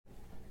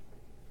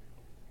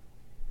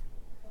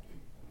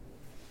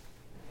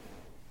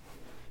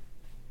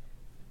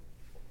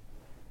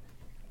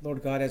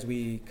Lord God, as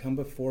we come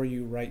before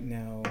you right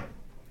now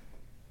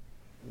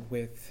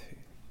with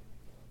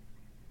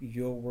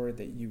your word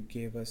that you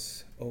gave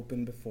us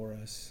open before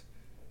us,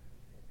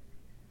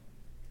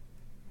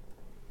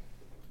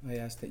 I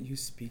ask that you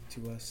speak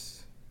to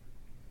us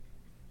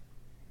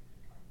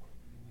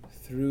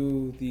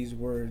through these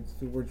words,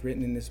 the words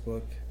written in this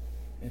book,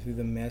 and through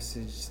the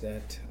message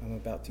that I'm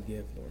about to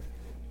give, Lord.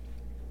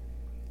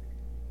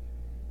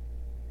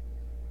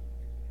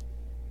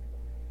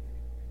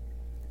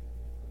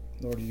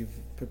 Lord,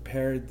 you've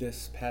prepared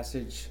this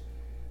passage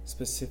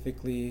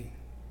specifically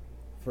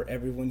for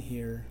everyone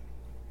here.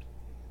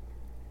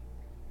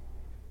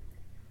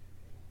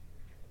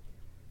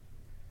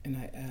 And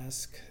I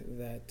ask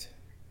that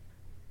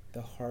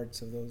the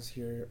hearts of those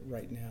here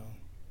right now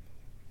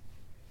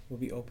will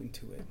be open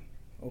to it,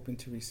 open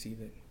to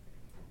receive it.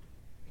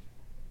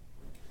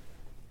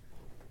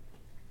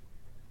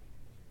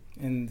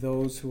 And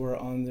those who are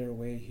on their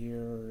way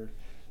here or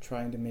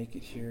trying to make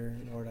it here,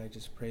 Lord, I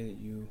just pray that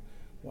you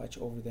watch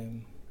over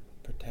them,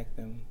 protect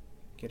them,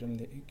 get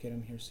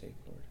them here safe,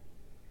 Lord.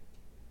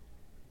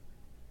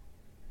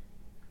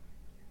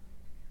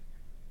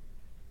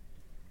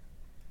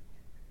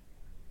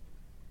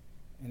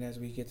 And as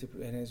we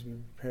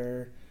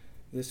prepare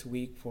this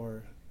week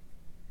for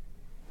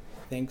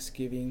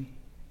Thanksgiving,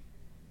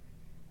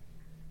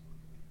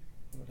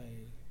 Lord,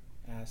 I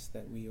ask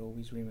that we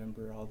always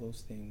remember all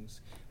those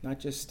things,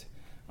 not just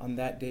on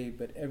that day,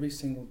 but every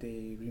single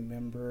day.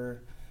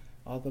 Remember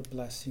all the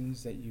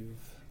blessings that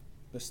you've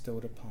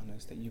bestowed upon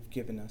us, that you've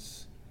given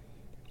us,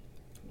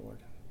 Lord.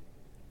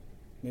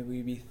 May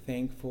we be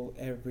thankful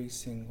every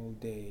single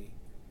day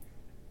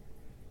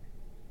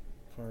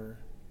for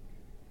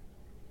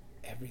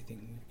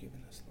everything you've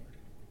given us, Lord.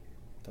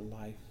 The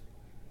life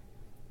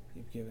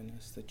you've given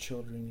us, the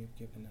children you've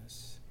given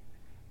us,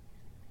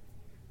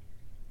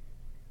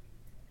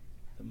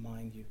 the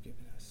mind you've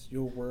given us,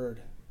 your word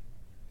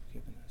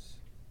you've given us,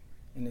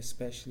 and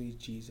especially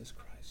Jesus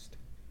Christ,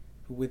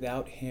 who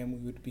without him we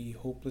would be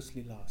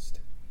hopelessly lost.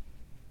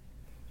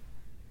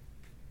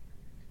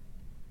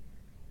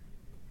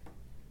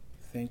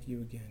 Thank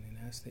you again, and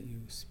ask that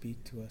you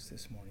speak to us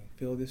this morning.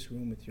 Fill this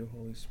room with your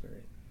Holy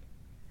Spirit,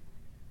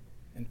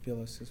 and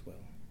fill us as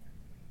well.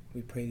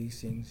 We pray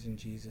these things in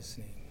Jesus'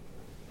 name.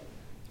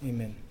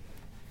 Amen.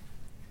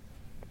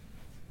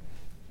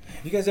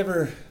 Have you guys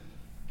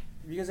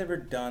ever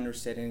done or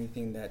said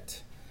anything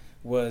that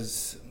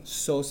was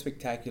so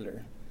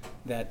spectacular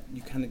that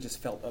you kind of just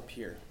felt up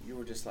here? You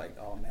were just like,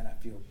 oh man, I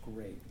feel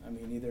great. I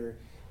mean, either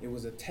it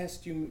was a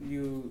test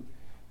you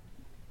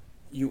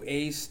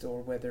aced,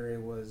 or whether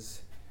it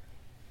was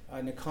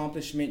an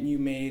accomplishment you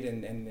made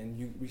and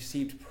you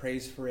received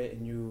praise for it,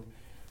 and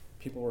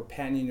people were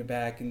patting your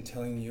back and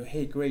telling you,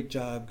 hey, great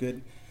job,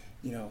 good,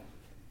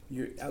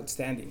 you're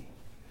outstanding.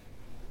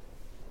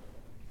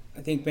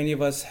 I think many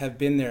of us have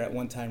been there at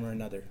one time or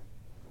another.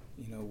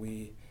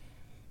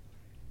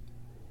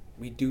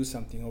 We do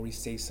something or we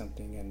say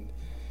something, and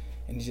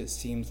it just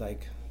seems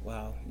like,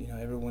 wow,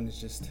 everyone is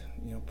just,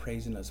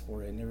 praising us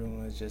for it, and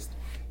everyone is just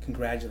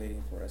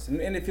congratulating for us.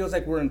 And it feels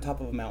like we're on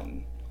top of a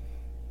mountain.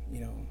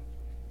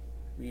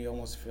 We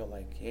almost feel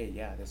like, hey,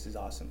 yeah, this is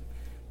awesome.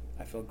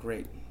 I feel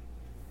great.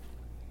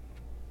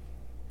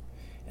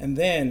 And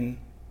then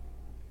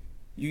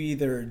you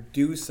either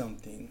do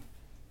something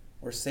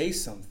or say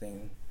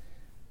something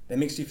that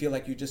makes you feel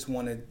like you just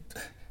want to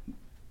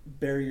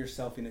bury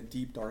yourself in a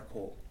deep, dark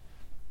hole.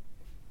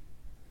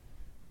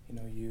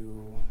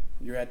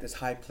 You're at this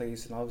high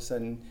place, and all of a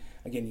sudden,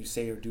 again, you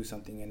say or do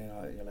something, and then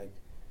you're like,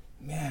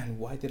 man,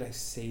 why did I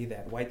say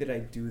that? Why did I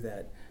do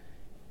that?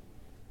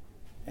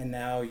 And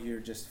now you're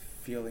just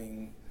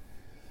feeling,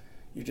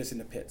 you're just in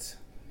the pits,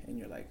 and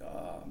you're like,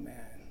 oh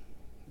man,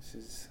 this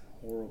is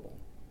horrible.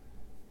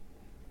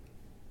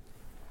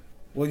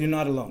 Well, you're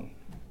not alone.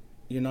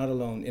 You're not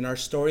alone. In our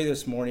story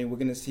this morning, we're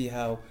going to see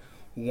how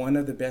one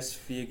of the best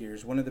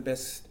figures, one of the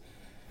best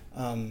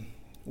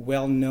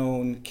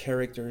well-known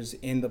characters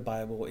in the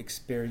Bible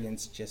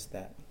experienced just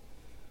that.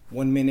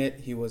 One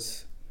minute he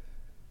was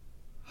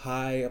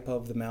high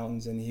above the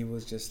mountains, and he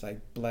was just like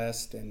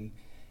blessed, and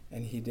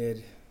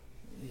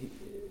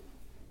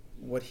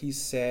what he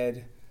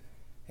said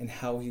and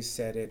how he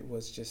said it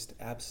was just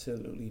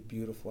absolutely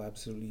beautiful,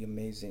 absolutely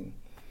amazing.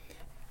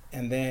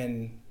 And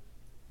then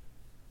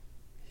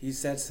he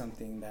said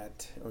something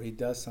he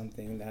does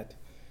something that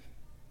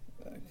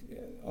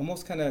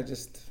almost kind of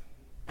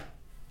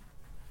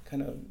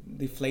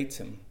deflates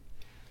him.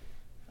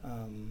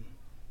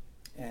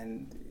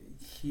 And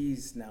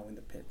he's now in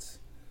the pits.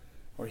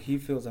 Or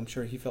I'm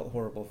sure he felt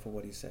horrible for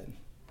what he said.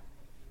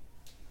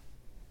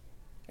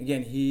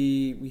 Again,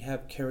 we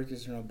have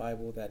characters in our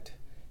Bible that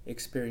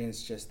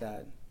experience just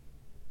that.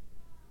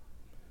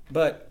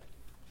 But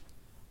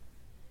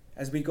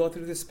as we go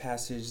through this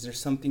passage, there's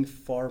something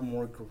far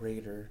more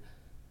greater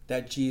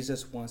that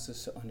Jesus wants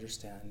us to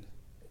understand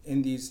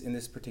in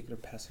this particular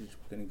passage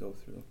we're going to go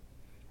through.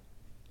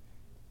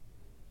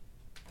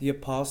 The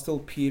Apostle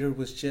Peter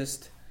was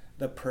just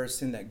the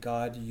person that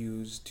God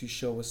used to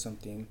show us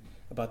something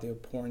about the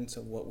importance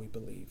of what we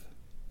believe.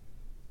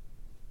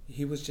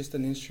 He was just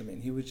an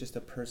instrument. He was just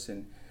a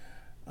person.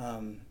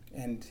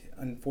 And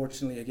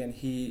unfortunately, again,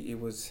 it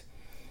was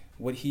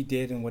what he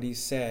did and what he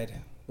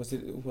said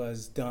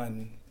was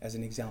done as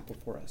an example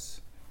for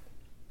us.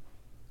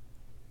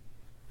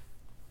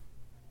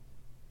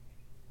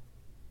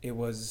 It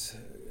was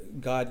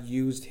God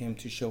used him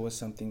to show us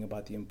something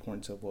about the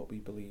importance of what we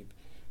believe.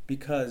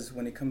 Because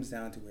when it comes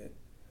down to it,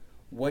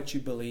 what you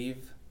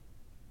believe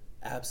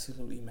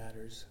absolutely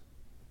matters.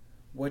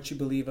 What you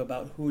believe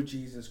about who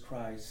Jesus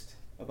Christ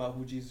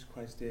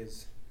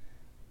is,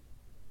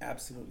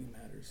 absolutely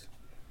matters.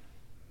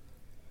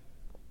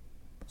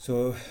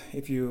 So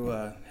if you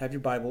have your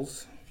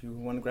Bibles, if you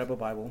want to grab a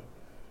Bible,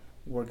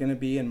 we're going to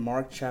be in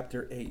Mark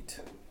chapter 8.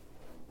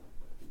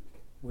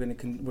 We've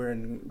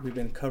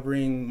been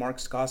covering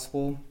Mark's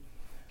Gospel.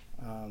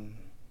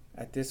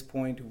 At this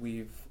point,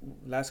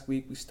 last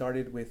week we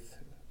started with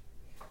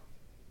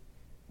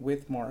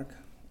Mark,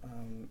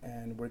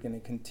 and we're going to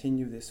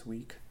continue this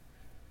week.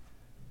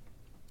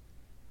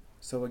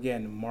 So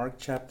again, Mark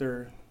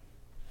chapter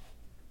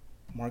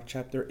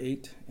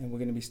 8, and we're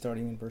going to be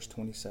starting in verse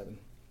 27.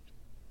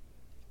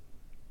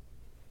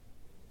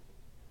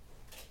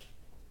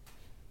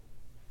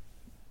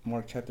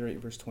 Mark chapter 8,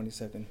 verse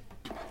 27.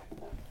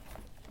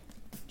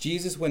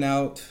 Jesus went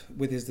out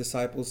with his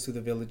disciples to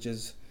the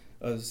villages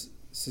of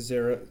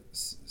Caesarea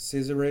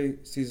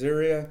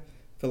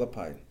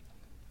Philippi.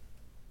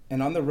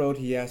 And on the road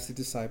he asked the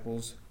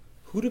disciples,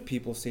 "Who do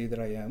people say that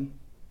I am?"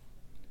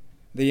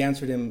 They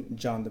answered him,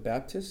 "John the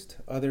Baptist,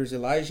 others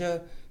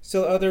Elijah,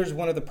 still others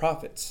one of the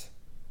prophets."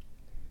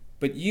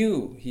 "But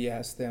you," he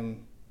asked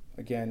them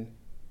again,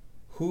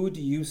 "who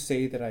do you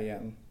say that I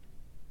am?"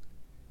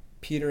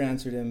 Peter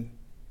answered him,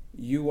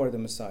 "You are the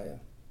Messiah."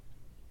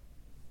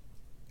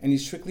 And he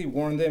strictly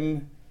warned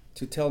them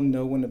to tell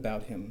no one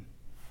about him.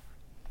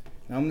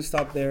 Now I'm going to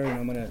stop there, and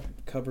I'm going to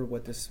cover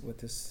what these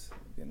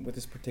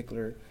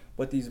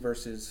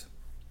verses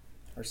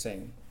are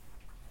saying.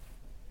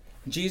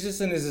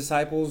 Jesus and his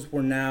disciples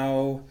were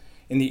now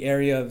in the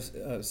area of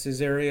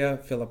Caesarea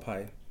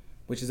Philippi,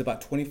 which is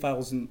about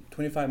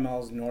 25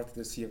 miles north of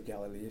the Sea of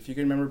Galilee. If you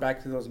can remember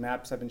back to those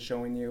maps I've been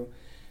showing you,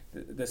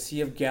 the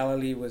Sea of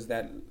Galilee was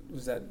that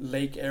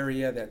lake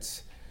area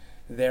that's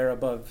there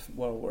above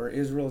where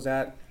Israel's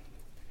at,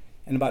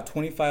 and about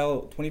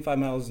 25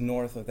 miles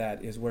north of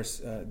that is where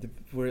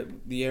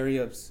the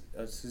area of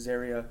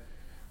Caesarea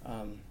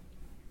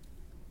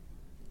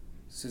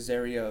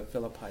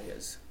Philippi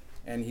is.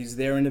 And he's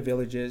there in the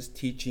villages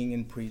teaching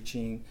and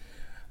preaching,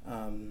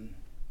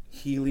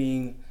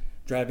 healing,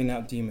 driving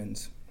out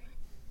demons.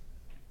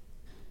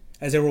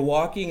 As they were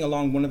walking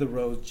along one of the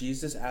roads,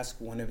 Jesus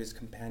asked one of his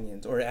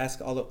companions, or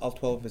asked all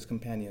 12 of his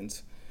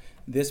companions,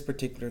 this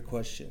particular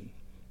question: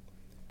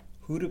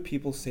 "Who do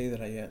people say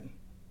that I am?"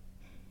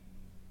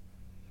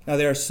 Now,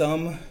 there are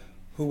some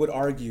who would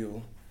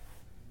argue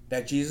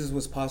that Jesus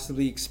was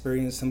possibly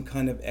experiencing some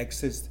kind of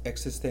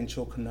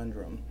existential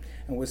conundrum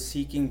and was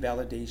seeking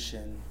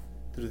validation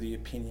through the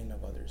opinion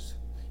of others.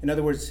 In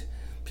other words,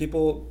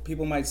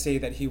 people might say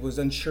that he was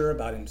unsure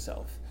about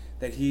himself,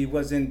 that he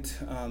wasn't,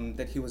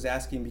 that he was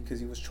asking because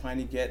he was trying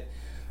to get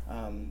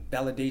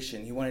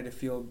validation. He wanted to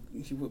feel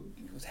he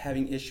was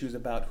having issues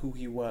about who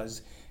he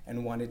was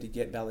and wanted to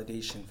get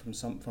validation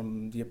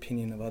from the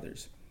opinion of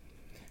others.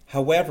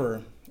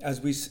 However,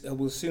 as we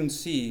will soon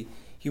see,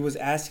 he was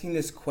asking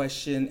this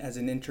question as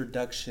an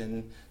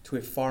introduction to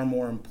a far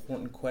more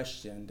important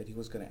question that he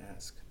was going to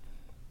ask.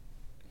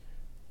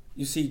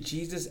 You see,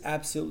 Jesus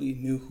absolutely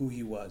knew who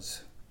he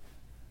was.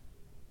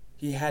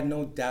 He had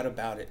no doubt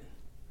about it.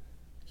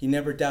 He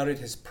never doubted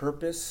his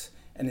purpose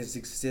and his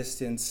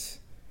existence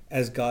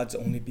as God's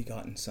only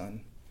begotten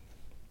Son.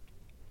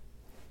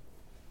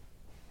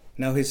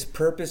 Now, his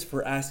purpose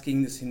for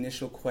asking this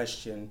initial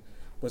question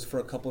was for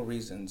a couple of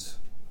reasons.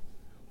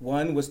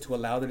 One was to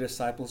allow the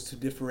disciples to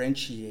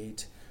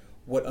differentiate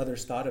what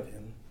others thought of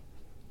him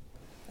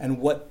and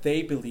what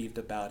they believed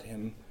about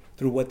him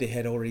through what they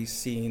had already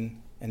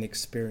seen and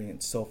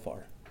experienced so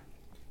far.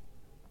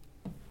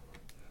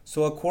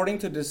 So according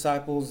to the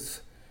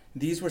disciples,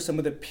 these were some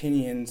of the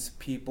opinions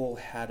people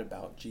had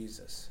about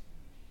Jesus.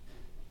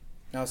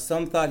 Now,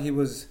 some thought he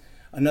was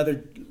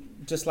another,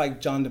 just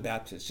like John the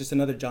Baptist, just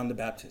another John the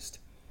Baptist.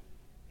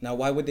 Now,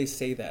 why would they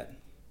say that?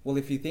 Well,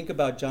 if you think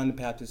about John the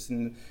Baptist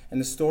and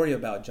the story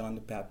about John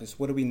the Baptist,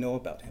 what do we know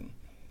about him?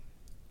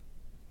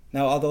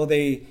 Now, although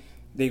they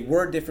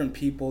were different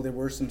people, there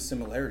were some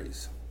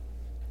similarities.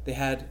 They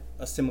had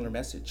a similar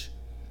message.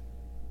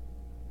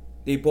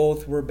 They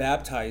both were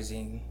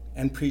baptizing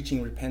and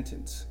preaching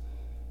repentance.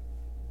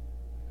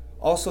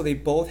 Also, they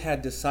both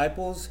had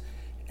disciples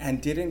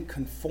and didn't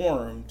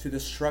conform to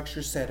the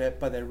structure set up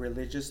by the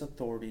religious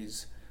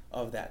authorities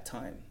of that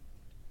time.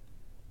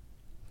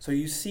 So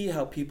you see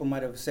how people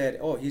might have said,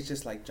 "Oh, he's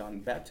just like John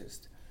the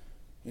Baptist.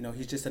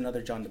 He's just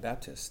another John the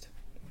Baptist."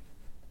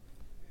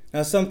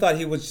 Now, some thought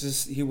he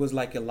was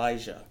like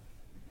Elijah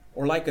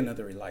or like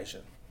another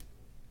Elijah.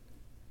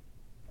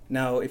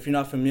 Now, if you're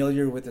not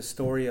familiar with the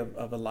story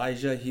of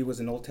Elijah, he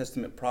was an Old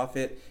Testament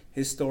prophet.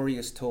 His story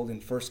is told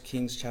in 1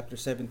 Kings chapter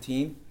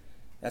 17.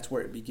 That's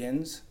where it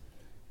begins.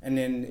 And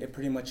then it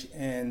pretty much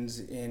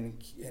ends in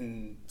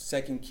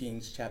 2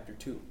 Kings chapter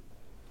 2.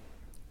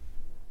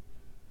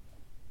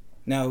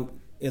 Now,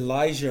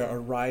 Elijah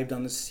arrived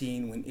on the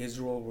scene when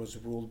Israel was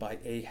ruled by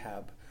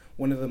Ahab,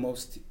 one of the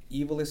most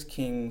evilest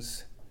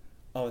kings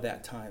of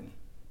that time.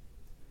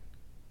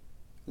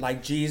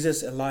 Like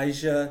Jesus,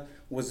 Elijah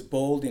was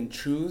bold in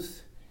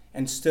truth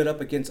and stood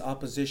up against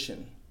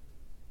opposition,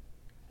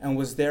 and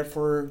was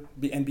therefore,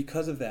 and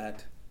because of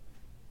that,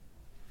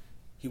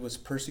 he was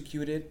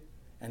persecuted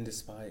and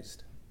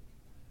despised.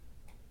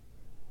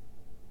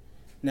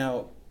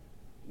 Now,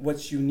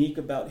 what's unique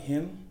about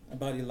him,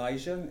 about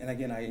Elijah, and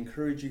again, I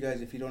encourage you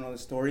guys, if you don't know the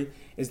story,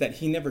 is that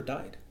he never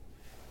died.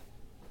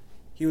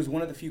 He was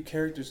one of the few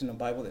characters in the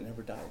Bible that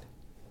never died.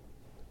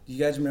 Do you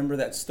guys remember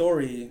that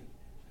story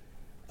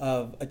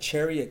of a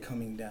chariot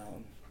coming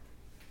down?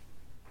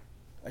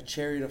 A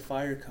chariot of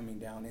fire coming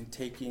down and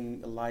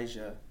taking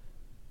Elijah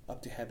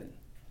up to heaven.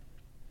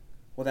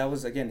 Well, that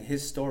was, again,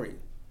 his story.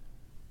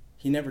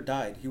 He never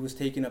died. He was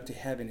taken up to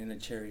heaven in a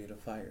chariot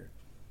of fire.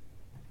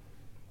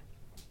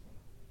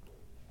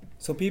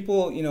 So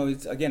people,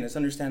 it's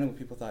understandable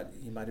people thought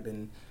he might have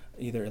been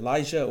either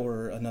Elijah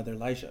or another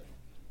Elijah.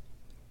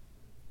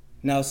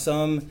 Now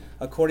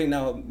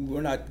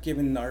we're not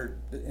given in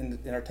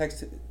our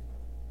text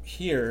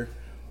here,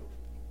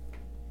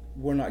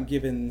 we're not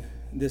given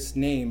this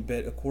name,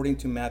 but according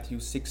to Matthew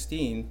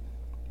 16,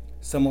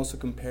 some also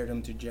compared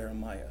him to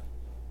Jeremiah.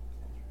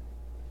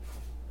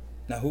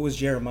 Now, who was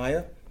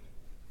Jeremiah?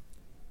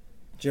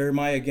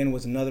 Jeremiah, again,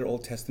 was another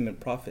Old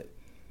Testament prophet.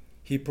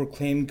 He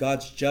proclaimed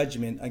God's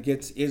judgment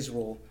against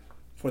Israel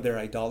for their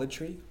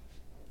idolatry,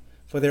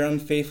 for their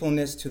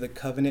unfaithfulness to the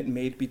covenant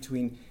made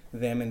between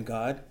them and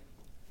God,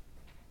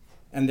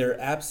 and their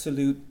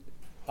absolute,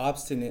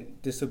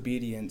 obstinate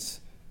disobedience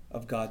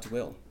of God's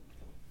will.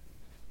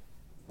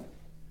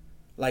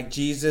 Like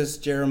Jesus,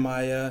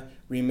 Jeremiah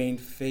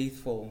remained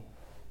faithful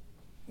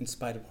in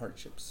spite of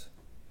hardships.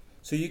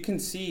 So you can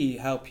see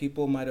how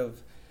people might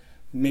have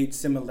made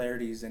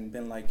similarities and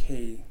been like,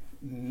 hey,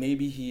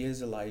 maybe he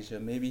is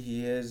Elijah, maybe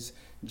he is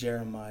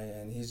Jeremiah,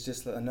 and he's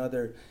just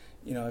another,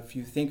 if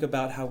you think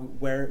about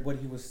what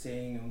he was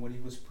saying and what he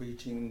was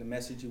preaching, the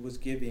message he was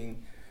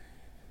giving,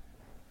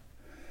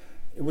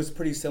 it was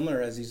pretty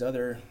similar as these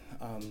other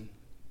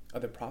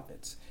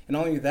prophets. And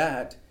not only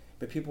that,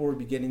 but people were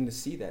beginning to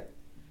see that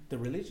the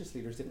religious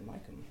leaders didn't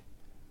like him.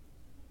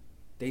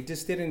 They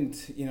just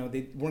didn't,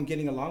 they weren't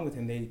getting along with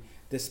him. They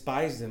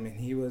despised him, and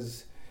he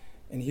was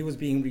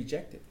being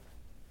rejected.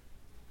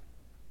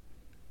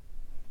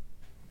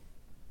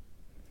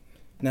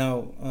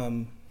 Now,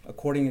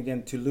 according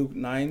again to Luke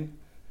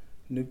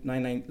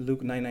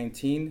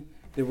 9:19,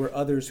 there were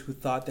others who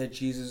thought that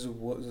Jesus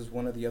was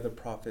one of the other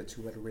prophets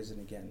who had arisen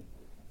again.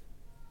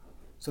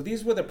 So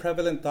these were the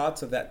prevalent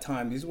thoughts of that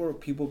time. These were what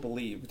people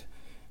believed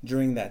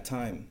during that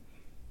time.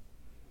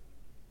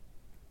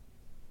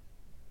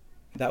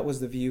 That was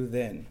the view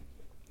then.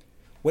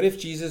 What if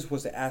Jesus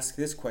was to ask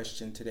this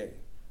question today?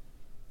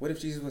 What if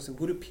Jesus was to,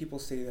 who do people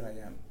say that I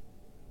am?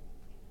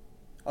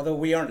 Although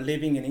we aren't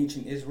living in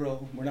ancient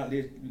Israel, we're not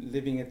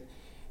living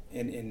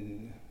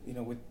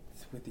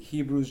with the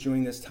Hebrews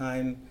during this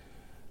time.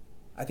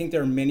 I think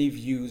there are many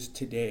views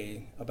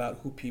today about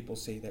who people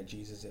say that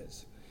Jesus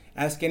is.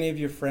 Ask any of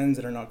your friends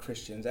that are not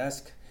Christians.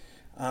 Ask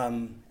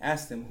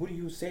them, who do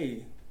you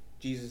say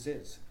Jesus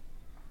is?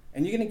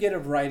 And you're going to get a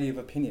variety of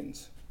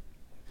opinions.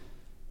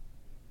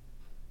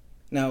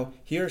 Now,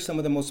 here are some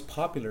of the most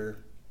popular,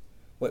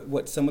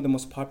 what some of the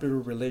most popular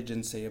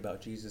religions say about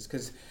Jesus,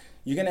 because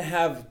you're going to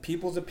have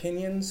people's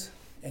opinions,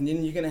 and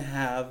then you're going to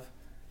have,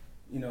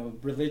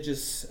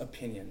 religious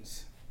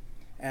opinions.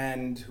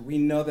 And we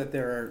know that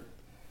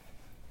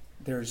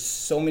there's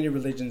so many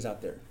religions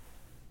out there.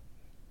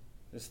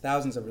 There's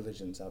thousands of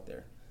religions out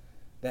there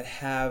that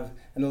have,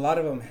 and a lot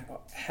of them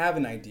have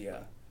an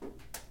idea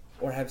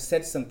or have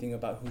said something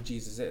about who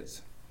Jesus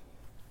is.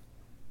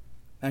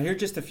 Now, here are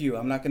just a few.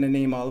 I'm not going to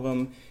name all of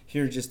them.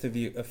 Here are just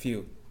a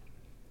few.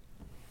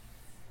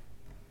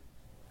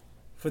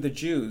 For the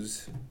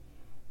Jews,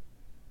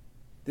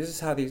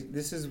 this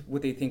is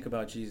what they think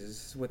about Jesus.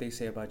 This is what they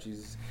say about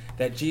Jesus.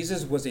 That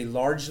Jesus was he was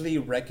largely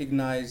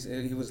recognized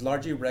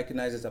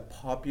as a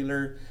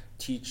popular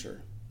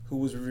teacher who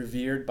was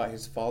revered by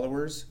his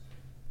followers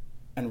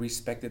and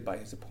respected by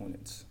his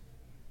opponents.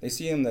 They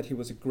see him that he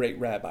was a great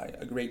rabbi,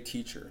 a great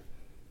teacher.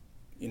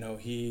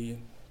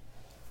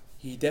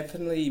 He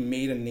definitely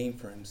made a name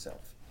for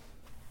himself.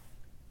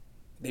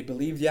 They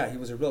believed, he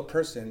was a real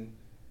person.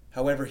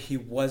 However, he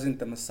wasn't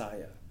the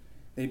Messiah.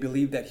 They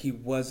believed that he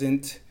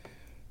wasn't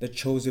the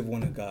chosen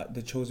one of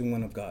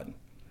God.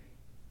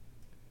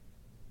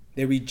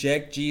 They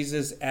reject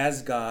Jesus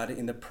as God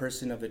in the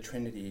person of the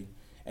Trinity,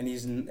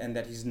 and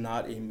that he's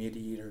not a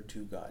mediator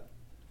to God.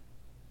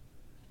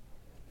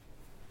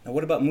 Now,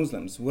 what about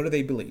Muslims? What do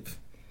they believe?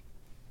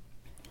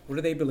 What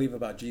do they believe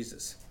about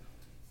Jesus?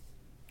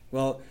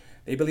 Well,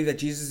 They believe that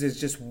Jesus is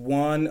just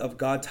one of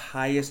God's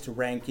highest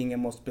ranking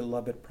and most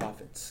beloved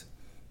prophets.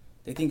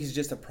 They think he's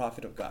just a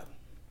prophet of God.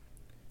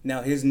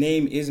 Now, his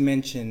name is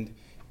mentioned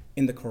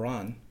in the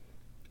Quran.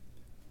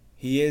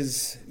 He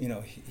is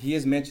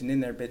mentioned in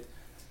there, but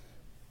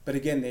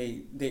again,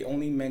 they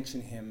only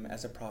mention him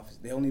as a prophet.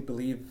 They only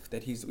believe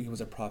that he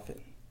was a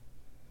prophet.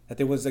 That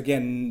there was,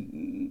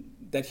 again,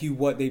 they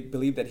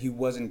believed that he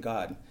wasn't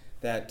God,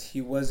 that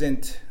he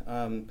wasn't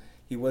the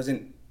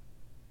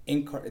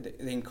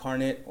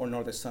incarnate or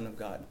nor the Son of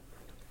God.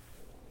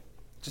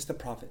 Just a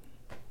prophet.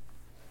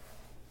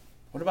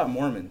 What about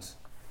Mormons?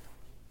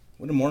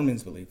 What do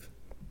Mormons believe?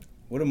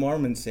 What do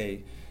Mormons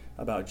say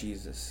about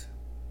Jesus?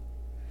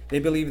 They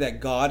believe that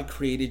God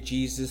created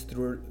Jesus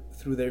through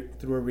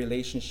a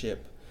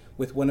relationship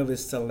with one of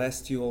his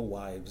celestial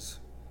wives.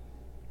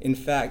 In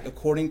fact,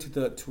 according to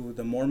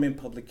the Mormon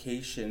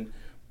publication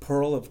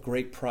Pearl of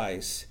Great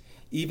Price,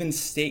 even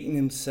Satan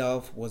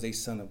himself was a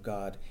son of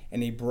God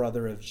and a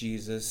brother of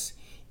Jesus,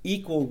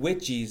 equal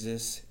with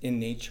Jesus in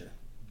nature.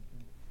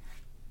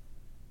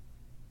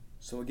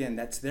 So again,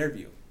 that's their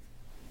view.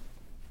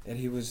 That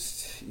he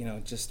was,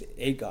 just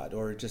a God,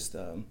 or just,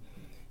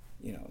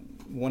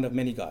 one of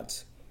many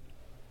gods.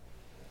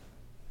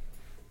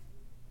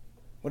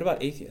 What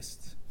about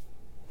atheists?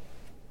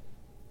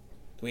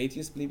 Do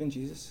atheists believe in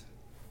Jesus?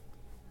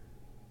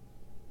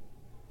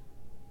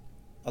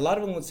 A lot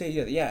of them would say,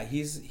 yeah,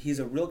 he's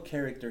a real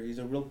character. He's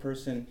a real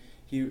person.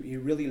 He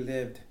really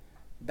lived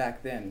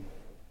back then.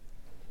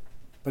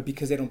 But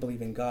because they don't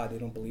believe in God, they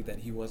don't believe that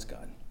he was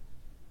God.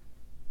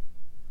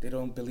 They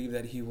don't believe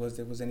that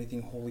there was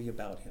anything holy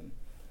about him.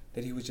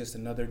 That he was just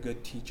another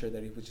good teacher,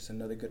 that he was just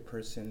another good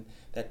person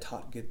that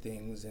taught good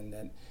things, and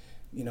that,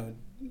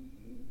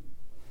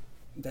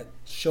 that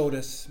showed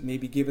us,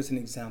 maybe give us an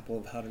example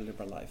of how to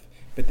live our life.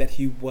 But that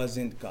he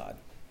wasn't God.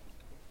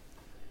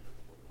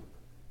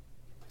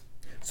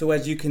 So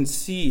as you can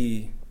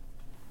see,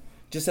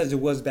 just as it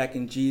was back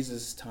in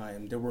Jesus'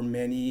 time, there were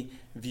many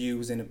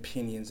views and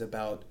opinions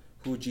about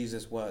who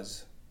Jesus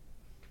was.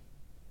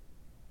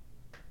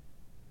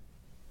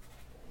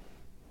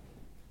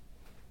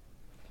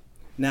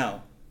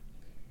 Now,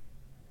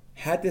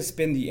 had this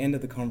been the end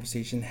of the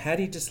conversation, had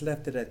he just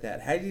left it at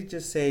that, had he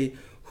just say,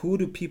 who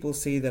do people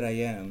say that I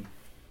am?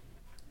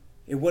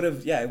 It would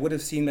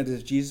have seemed as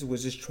if Jesus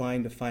was just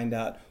trying to find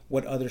out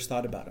what others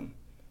thought about him.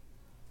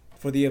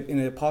 In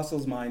the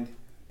apostles' mind,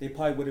 they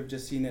probably would have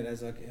just seen it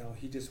as like,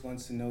 he just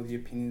wants to know the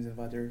opinions of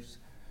others,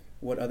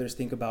 what others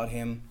think about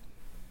him.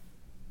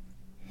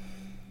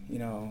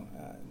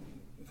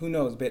 Who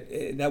knows? But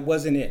that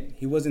wasn't it.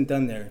 He wasn't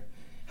done there.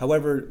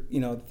 However,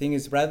 the thing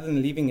is, rather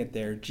than leaving it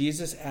there,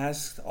 Jesus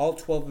asked all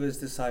 12 of his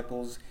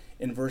disciples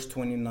in verse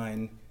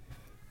 29,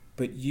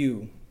 "But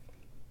you,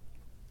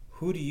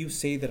 who do you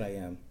say that I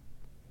am?"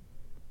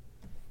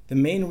 The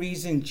main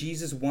reason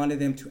Jesus wanted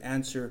them to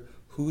answer,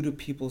 "Who do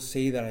people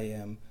say that I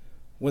am?"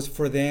 was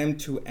for them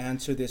to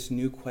answer this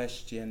new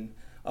question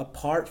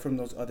apart from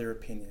those other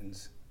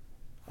opinions,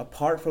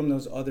 apart from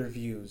those other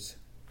views.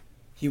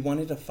 He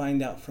wanted to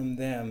find out from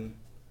them,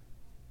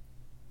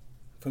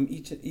 from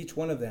each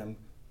one of them,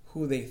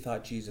 who they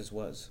thought Jesus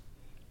was.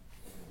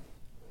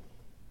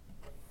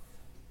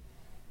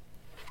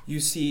 You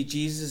see,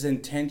 Jesus'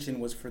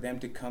 intention was for them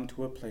to come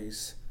to a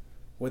place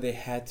where they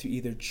had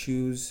to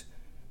choose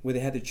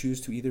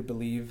to either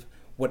believe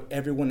what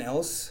everyone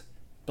else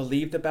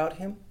believed about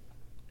him,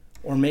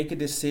 or make a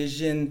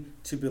decision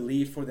to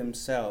believe for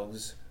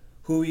themselves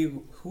who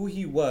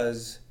he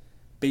was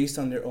based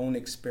on their own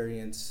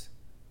experience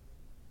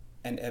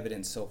and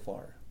evidence so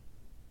far.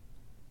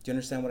 Do you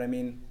understand what I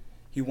mean?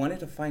 He wanted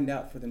to find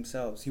out for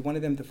themselves. He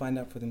wanted them to find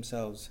out for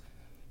themselves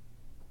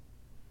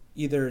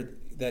either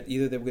they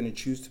were going to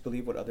choose to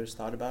believe what others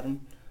thought about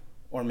him,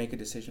 or make a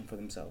decision for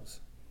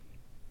themselves.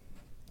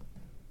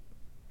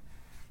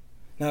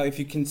 Now, if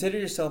you consider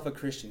yourself a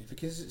Christian, if you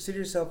consider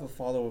yourself a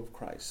follower of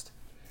Christ,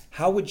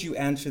 how would you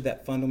answer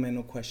that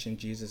fundamental question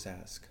Jesus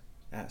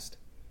asked?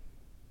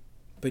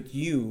 But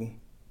you,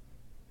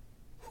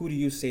 who do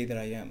you say that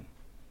I am?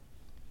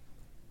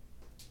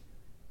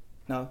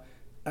 Now,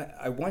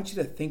 I want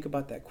you to think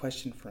about that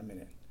question for a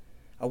minute.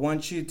 I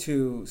want you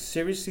to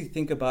seriously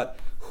think about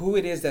who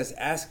it is that's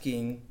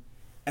asking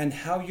and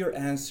how your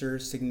answer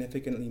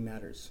significantly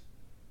matters.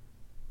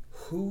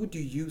 Who do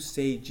you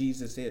say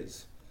Jesus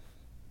is?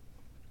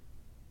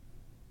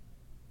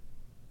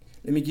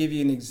 Let me give you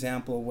an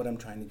example of what I'm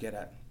trying to get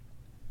at.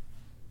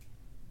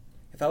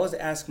 If I was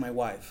to ask my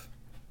wife,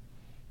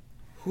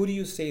 who do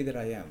you say that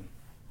I am?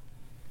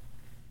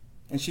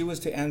 And she was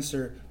to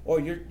answer, oh,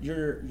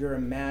 you're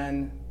a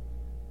man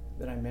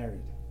that I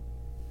married.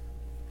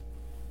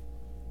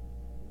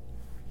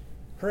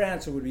 Her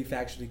answer would be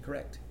factually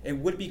correct. It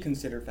would be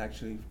considered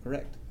factually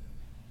correct.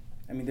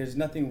 I mean, there's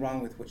nothing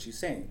wrong with what she's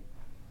saying.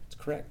 It's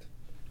correct.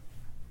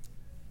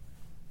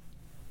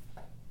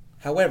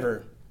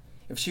 However,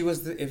 if she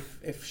was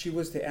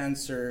to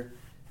answer,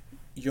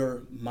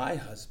 "You're my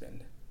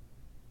husband,"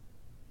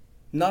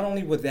 not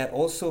only would that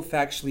also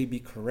factually be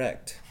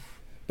correct,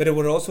 but it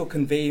would also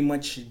convey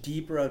much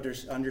deeper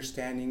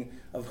understanding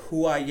of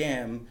who I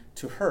am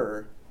to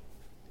her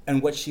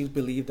and what she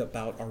believed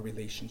about our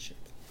relationship.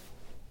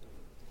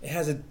 It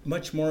has a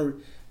much more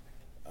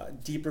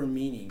deeper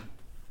meaning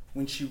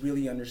when she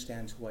really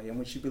understands who I am,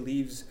 when she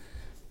believes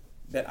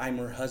that I'm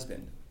her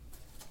husband.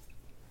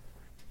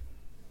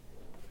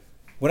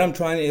 What I'm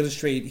trying to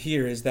illustrate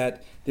here is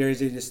that there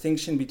is a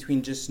distinction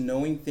between just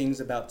knowing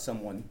things about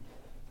someone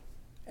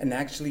and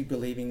actually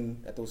believing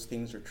that those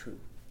things are true.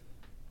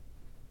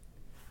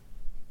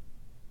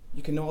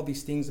 You can know all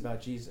these things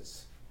about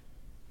Jesus.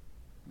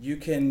 You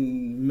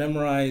can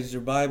memorize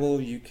your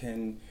Bible, you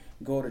can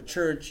go to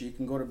church, you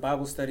can go to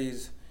Bible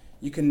studies,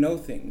 you can know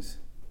things.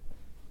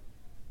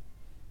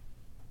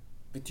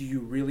 But do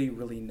you really,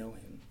 really know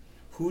him?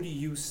 Who do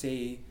you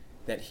say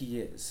that he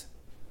is?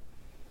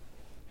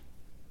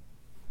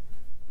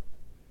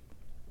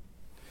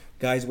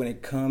 Guys, when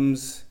it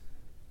comes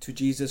to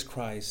Jesus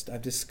Christ,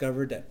 I've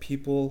discovered that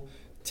people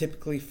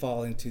typically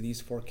fall into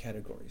these 4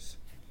 categories.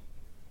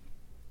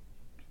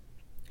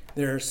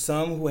 There are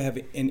some who have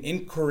an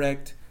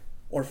incorrect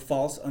or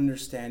false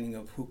understanding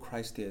of who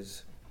Christ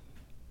is.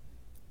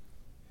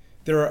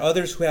 There are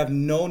others who have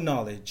no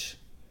knowledge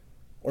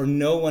or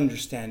no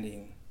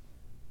understanding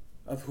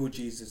of who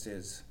Jesus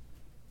is.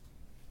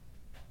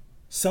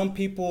 Some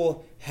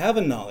people have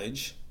a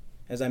knowledge,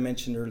 as I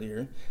mentioned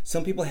earlier.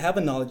 Some people have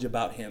a knowledge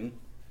about him,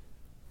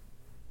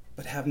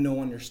 but have no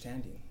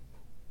understanding.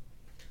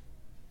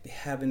 They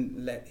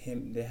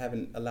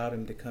haven't allowed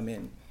him to come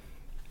in.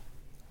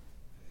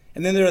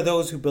 And then there are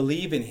those who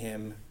believe in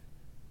him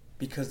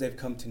because they've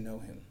come to know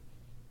him.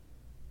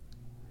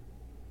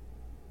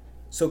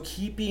 So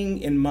keeping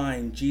in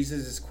mind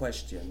Jesus'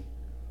 question,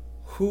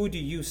 who do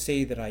you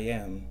say that I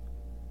am?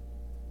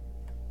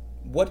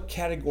 What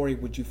category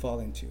would you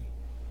fall into?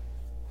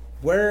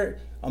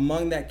 Where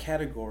among that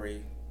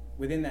category,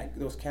 within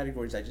those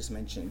categories I just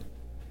mentioned,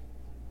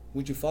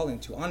 would you fall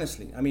into?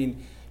 Honestly, I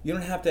mean, you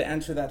don't have to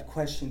answer that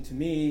question to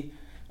me.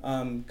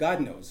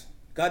 God knows.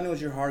 God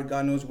knows your heart.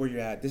 God knows where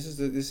you're at. This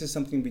is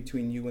something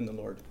between you and the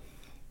Lord.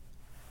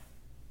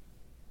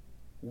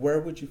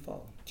 Where would you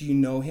fall? Do you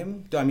know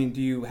him?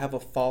 Do you have a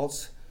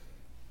false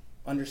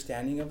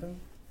understanding of him?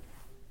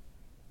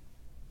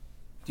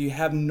 Do you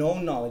have no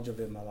knowledge of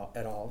him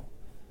at all?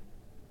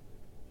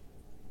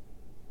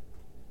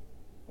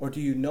 Or do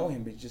you know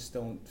him but just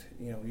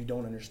you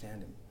don't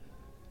understand him?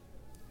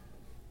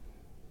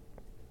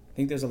 I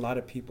think there's a lot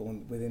of people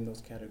within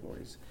those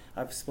categories.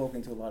 I've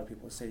spoken to a lot of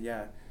people who say,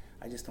 yeah,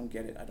 I just don't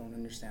get it. I don't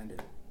understand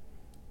it.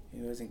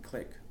 It doesn't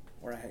click.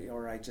 Or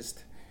I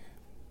just,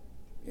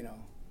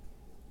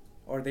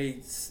 or they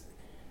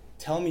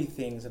tell me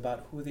things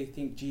about who they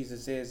think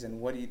Jesus is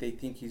and what they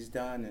think he's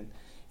done. And,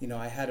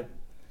 I had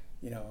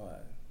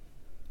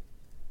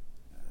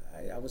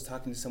I was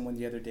talking to someone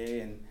the other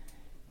day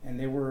and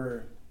they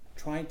were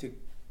trying to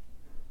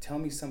tell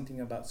me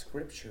something about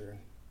Scripture.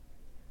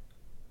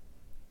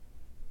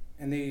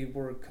 And they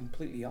were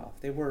completely off.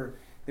 They were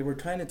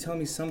trying to tell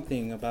me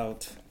something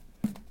about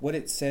what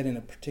it said in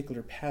a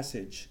particular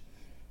passage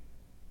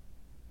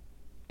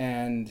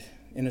and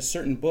in a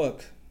certain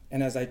book.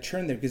 And as I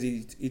turned there, because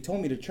he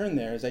told me to turn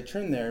there, as I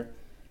turned there,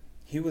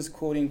 he was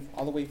quoting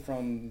all the way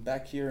from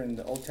back here in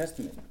the Old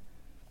Testament.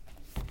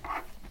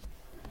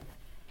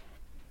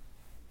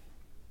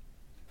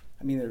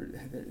 I mean,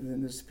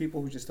 there's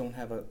people who just don't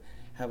have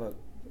an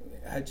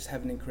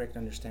incorrect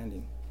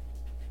understanding.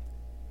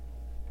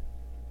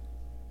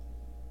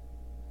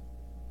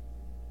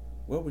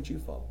 Where would you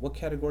fall? What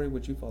category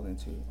would you fall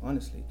into,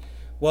 honestly?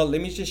 Well,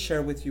 let me just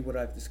share with you what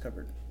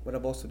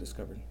I've also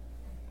discovered.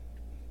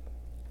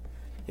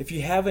 If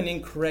you have an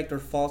incorrect or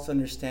false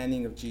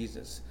understanding of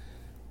Jesus,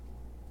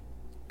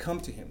 come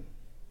to him.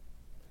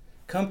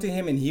 Come to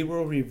him and he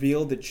will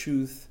reveal the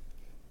truth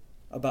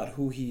about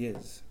who he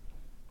is.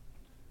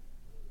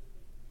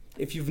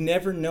 If you've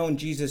never known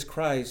Jesus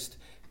Christ,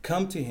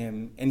 come to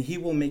him and he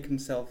will make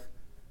himself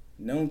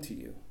known to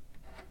you.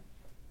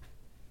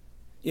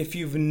 If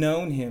you've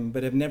known him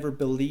but have never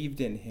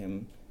believed in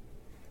him,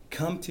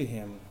 come to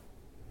him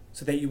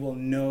so that you will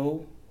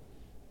know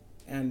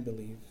and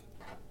believe.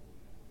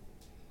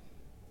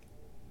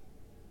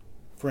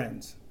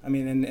 Friends,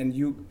 and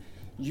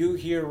you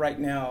here right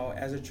now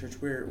as a church,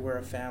 we're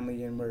a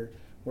family and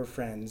we're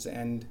friends,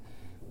 and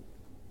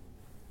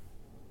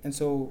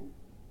so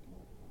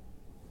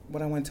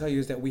what I want to tell you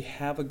is that we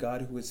have a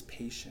God who is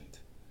patient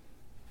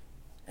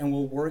and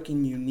will work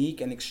in unique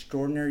and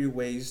extraordinary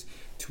ways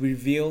to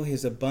reveal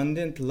his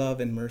abundant love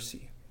and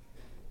mercy.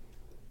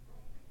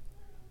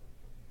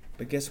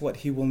 But guess what?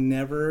 He will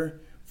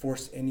never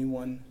force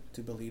anyone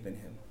to believe in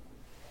him.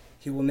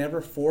 He will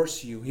never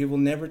force you. He will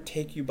never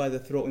take you by the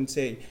throat and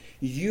say,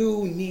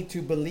 you need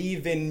to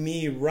believe in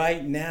me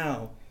right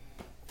now.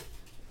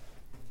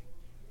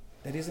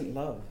 That isn't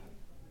love.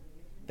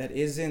 That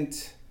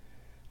isn't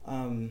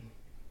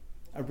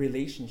a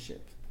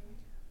relationship.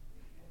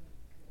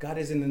 God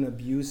isn't an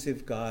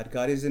abusive God.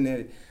 God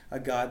isn't a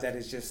God that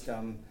is just,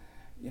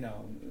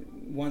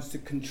 wants to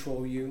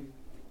control you.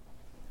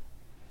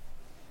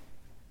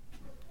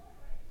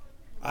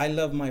 I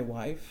love my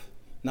wife,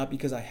 not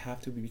because I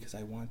have to, but because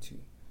I want to.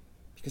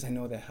 Because I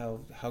know that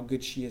how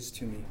good she is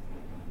to me.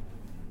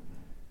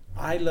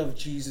 I love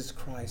Jesus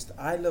Christ.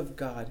 I love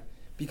God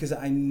because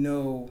I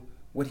know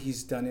what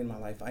he's done in my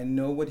life. I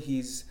know what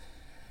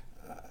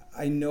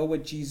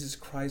Jesus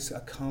Christ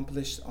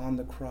accomplished on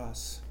the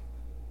cross.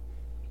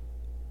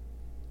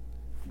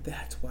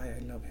 That's why I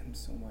love him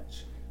so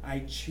much. I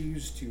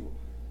choose to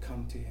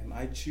come to him.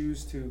 I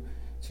choose to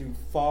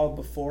fall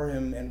before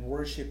him and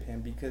worship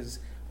him because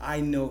I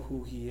know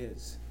who he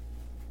is.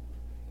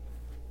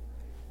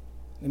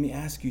 Let me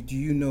ask you, do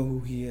you know who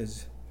he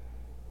is?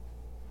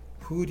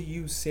 Who do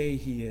you say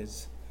he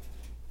is?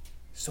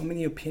 So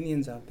many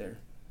opinions out there.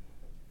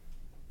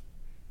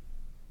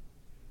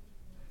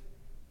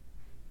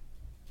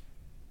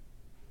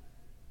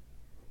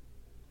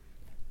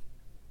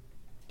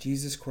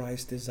 Jesus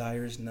Christ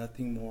desires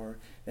nothing more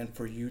than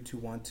for you to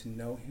want to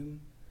know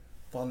him,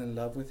 fall in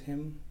love with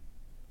him,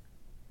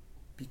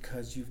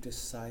 because you've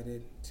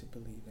decided to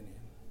believe in him.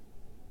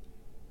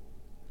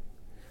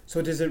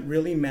 So does it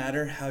really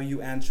matter how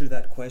you answer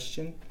that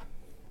question?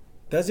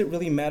 Does it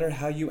really matter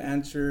how you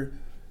answer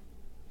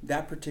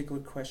that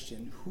particular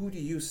question? Who do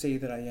you say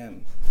that I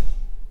am?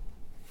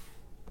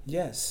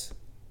 Yes,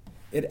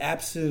 it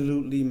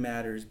absolutely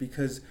matters,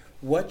 because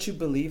what you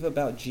believe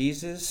about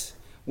Jesus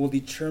will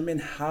determine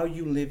how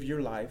you live your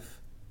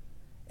life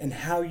and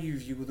how you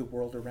view the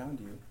world around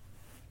you.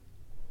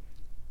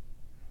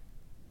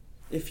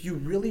 If you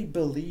really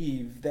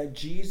believe that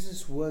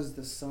Jesus was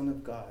the Son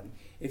of God,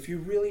 if you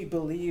really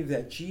believe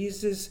that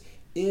Jesus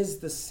is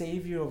the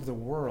Savior of the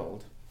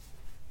world,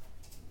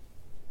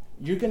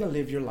 you're going to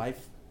live your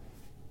life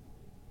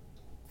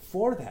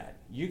for that.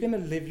 You're going to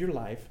live your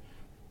life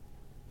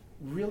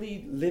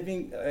really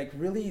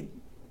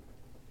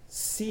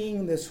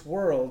seeing this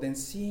world and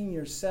seeing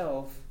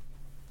yourself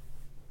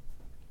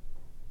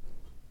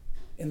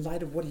in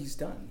light of what he's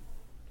done.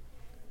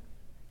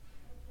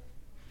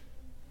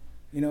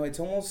 You know, it's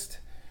almost,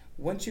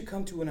 once you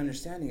come to an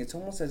understanding, it's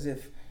almost as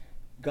if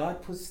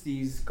God puts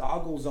these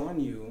goggles on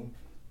you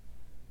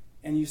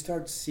and you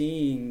start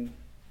seeing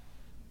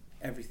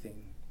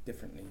everything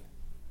differently.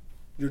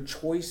 Your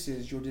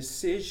choices, your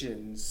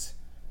decisions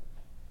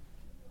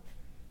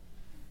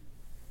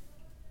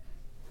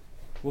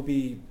will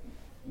be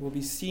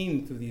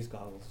seen through these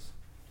goggles.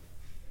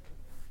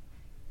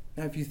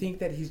 Now, if you think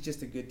that he's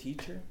just a good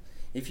teacher,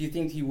 if you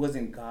think he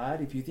wasn't God,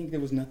 if you think there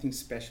was nothing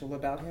special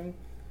about him,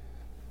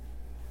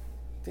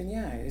 then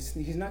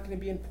he's not going to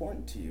be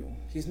important to you.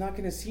 He's not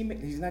going to seem like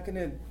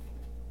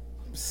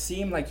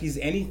he's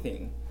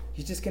anything.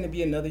 He's just going to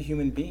be another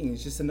human being.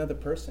 He's just another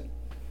person.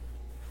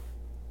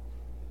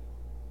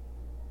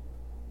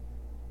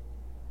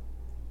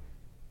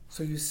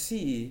 So you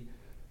see,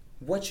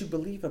 what you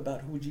believe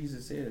about who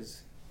Jesus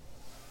is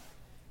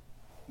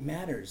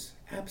matters,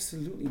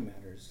 absolutely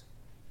matters.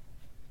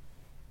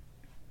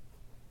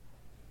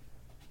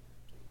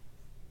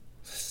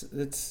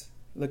 Let's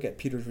look at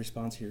Peter's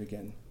response here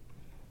again.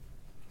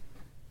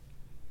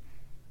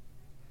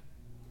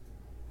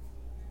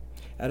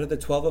 Out of the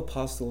 12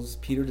 apostles,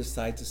 Peter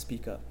decides to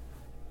speak up.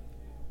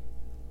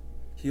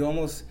 It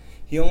almost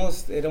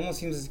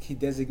seems as if he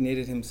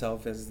designated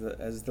himself as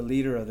the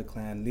leader of the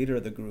clan, leader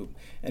of the group,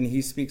 and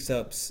he speaks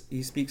up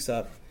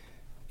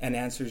and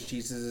answers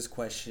Jesus'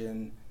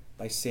 question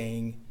by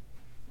saying,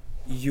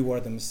 "You are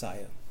the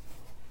Messiah."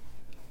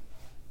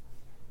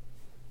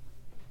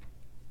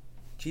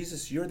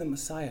 Jesus, you're the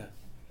Messiah.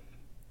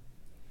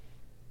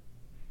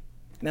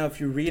 Now,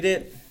 if you read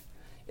it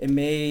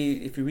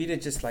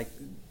just like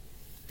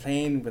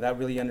plain without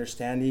really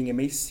understanding, it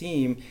may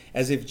seem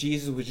as if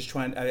Peter was just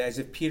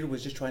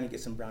trying to get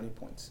some brownie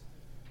points.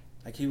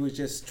 Like he was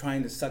just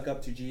trying to suck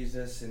up to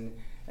Jesus and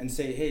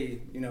say,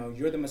 "Hey,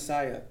 you're the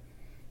Messiah."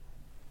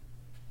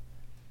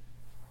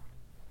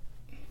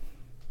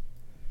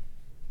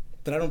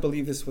 But I don't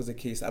believe this was the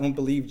case. I don't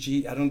believe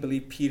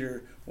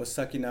Peter was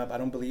sucking up. I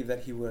don't believe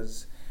that he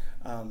was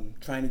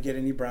trying to get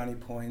any brownie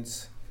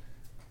points.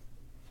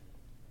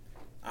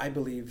 I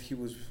believe he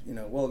was,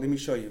 well, let me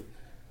show you.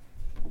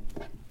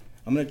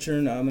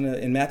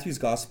 In Matthew's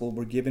Gospel,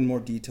 we're given more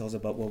details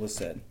about what was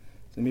said.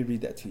 So let me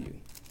read that to you.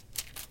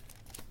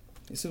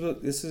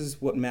 This is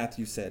what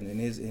Matthew said in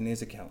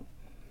his account.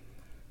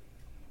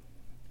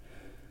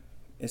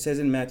 It says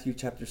in Matthew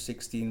chapter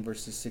 16,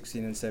 verses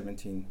 16 and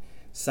 17,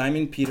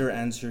 Simon Peter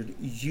answered,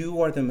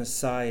 "You are the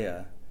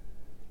Messiah,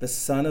 the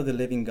Son of the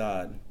living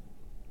God."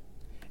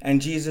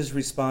 And Jesus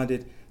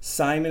responded,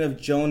 "Simon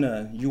of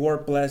Jonah, you are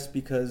blessed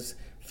because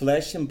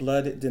flesh and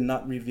blood did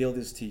not reveal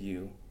this to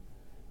you,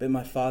 but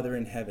my Father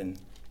in heaven."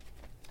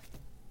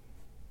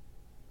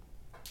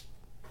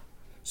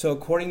 So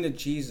according to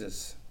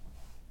Jesus,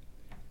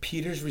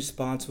 Peter's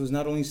response was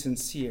not only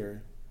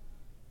sincere,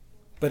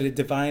 but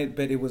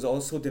it was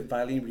also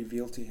divinely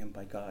revealed to him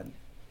by God.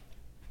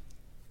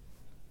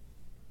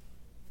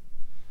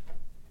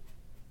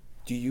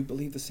 Do you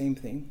believe the same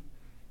thing?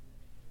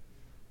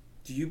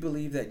 Do you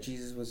believe that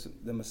Jesus was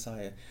the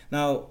Messiah?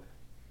 Now,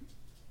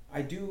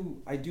 I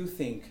do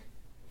think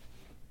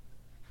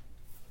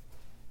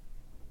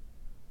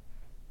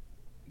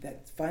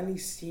that finally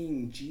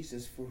seeing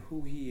Jesus for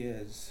who he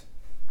is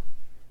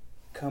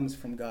comes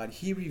from God.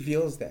 He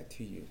reveals that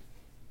to you.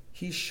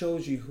 He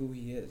shows you who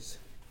he is.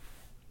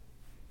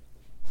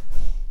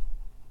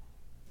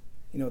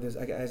 You know, there's,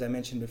 as I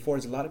mentioned before,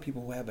 there's a lot of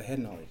people who have a head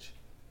knowledge,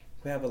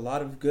 who have a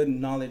lot of good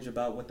knowledge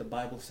about what the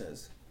Bible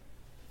says,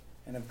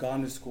 and have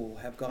gone to school,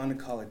 have gone to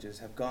colleges,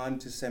 have gone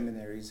to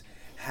seminaries,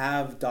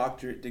 have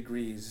doctorate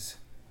degrees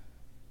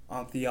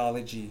on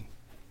theology.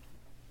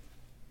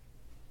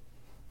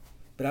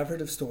 But I've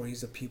heard of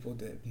stories of people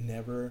that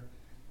never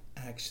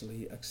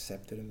actually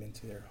accepted him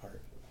into their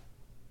heart,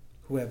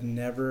 who have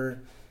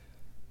never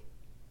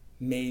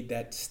made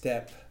that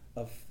step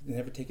of,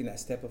 never taken that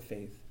step of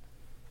faith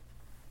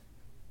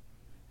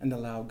and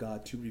allow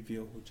God to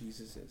reveal who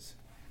Jesus is.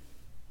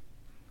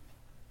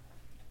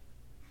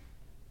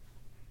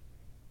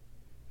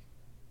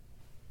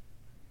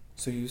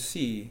 So you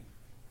see,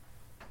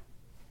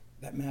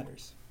 that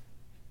matters.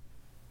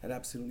 That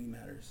absolutely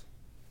matters.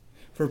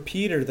 For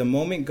Peter, the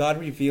moment God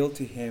revealed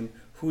to him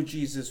who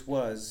Jesus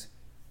was,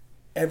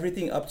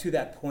 everything up to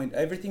that point,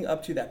 everything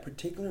up to that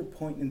particular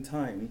point in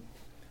time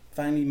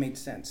finally made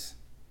sense.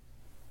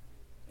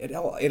 It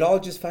all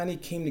just finally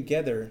came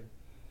together.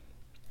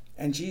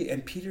 And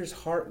Peter's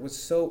heart was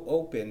so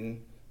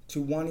open to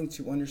wanting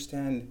to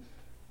understand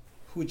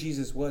who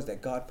Jesus was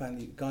that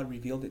God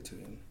revealed it to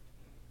him.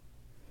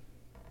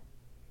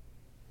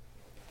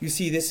 You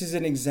see, this is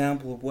an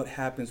example of what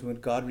happens when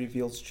God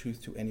reveals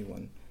truth to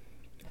anyone.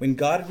 When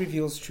God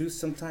reveals truth,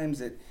 sometimes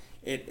it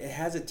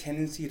has a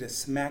tendency to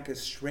smack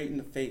us straight in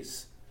the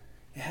face.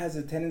 It has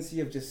a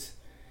tendency of just,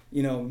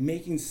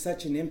 making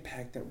such an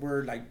impact that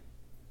we're like,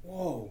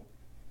 whoa.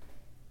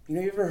 You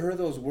ever heard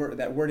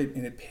that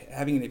word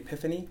having an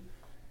epiphany?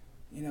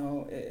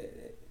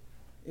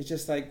 It's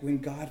just like when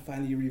God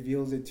finally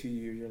reveals it to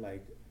you, you're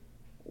like,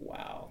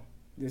 wow,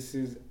 this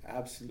is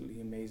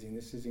absolutely amazing.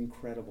 This is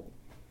incredible.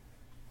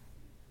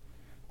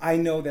 I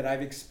know that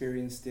I've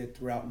experienced it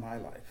throughout my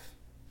life.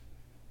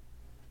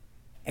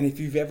 And if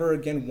you've ever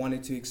again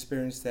wanted to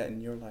experience that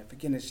in your life,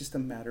 again, it's just a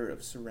matter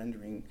of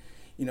surrendering.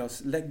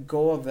 Let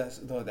go of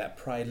that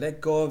pride, let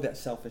go of that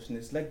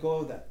selfishness, let go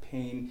of that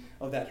pain,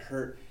 of that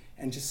hurt,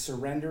 and just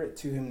surrender it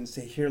to him and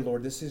say, here,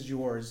 Lord, this is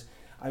yours.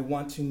 I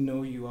want to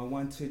know you. I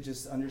want to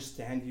just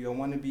understand you. I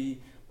want to be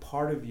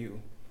part of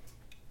you.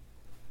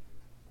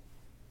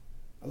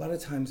 A lot of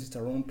times it's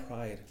our own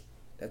pride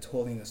that's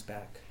holding us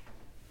back.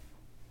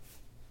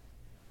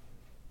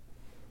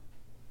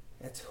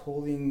 That's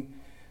holding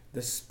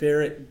the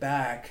Spirit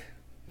back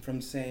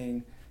from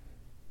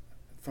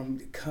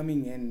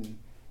coming in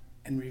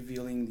and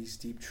revealing these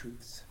deep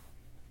truths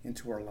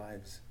into our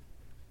lives.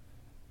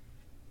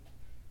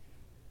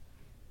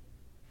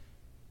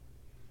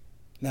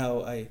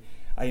 Now, I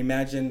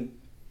imagine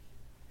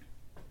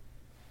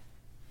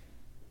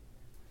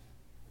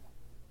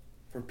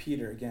for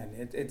Peter,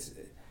 again,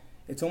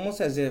 it's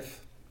almost as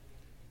if,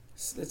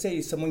 let's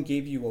say someone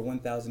gave you a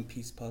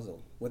 1,000-piece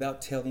puzzle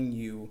without telling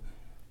you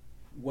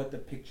what the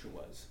picture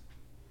was.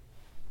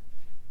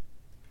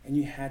 And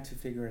you had to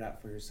figure it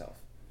out for yourself.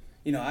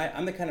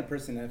 I'm the kind of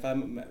person that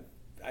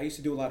I used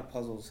to do a lot of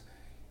puzzles,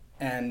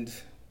 and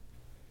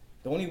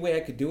the only way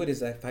I could do it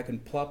is if I can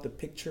plop the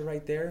picture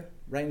right there,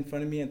 right in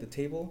front of me at the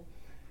table,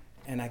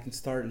 and I can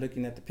start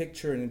looking at the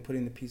picture and then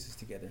putting the pieces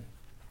together.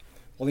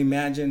 Well,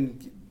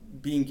 imagine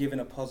being given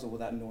a puzzle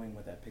without knowing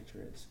what that picture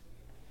is.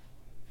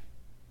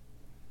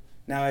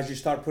 Now, as you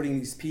start putting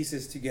these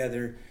pieces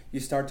together, you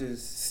start to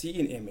see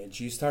an image,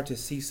 you start to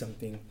see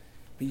something,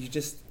 but you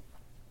just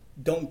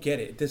don't get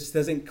it. This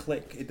doesn't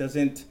click.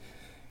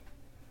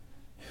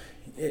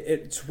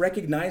 It's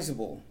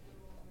recognizable.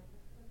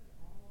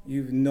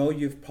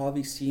 You've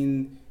probably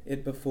seen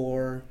it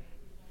before.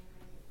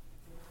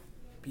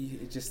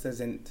 It just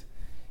doesn't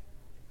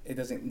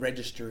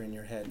register in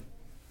your head.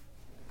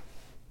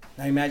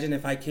 Now imagine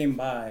if I came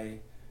by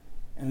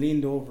and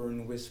leaned over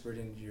and whispered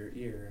into your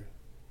ear,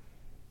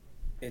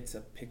 it's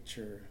a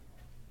picture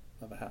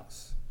of a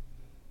house.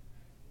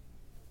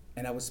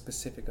 And I was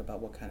specific about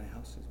what kind of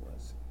house it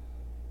was.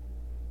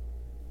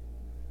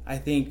 I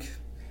think,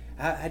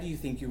 how do you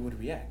think you would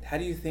react? How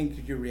do you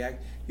think you'd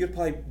react? You'd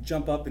probably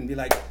jump up and be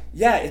like,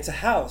 yeah, it's a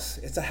house.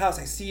 It's a house.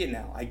 I see it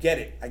now. I get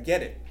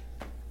it.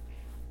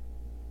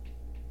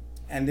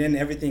 And then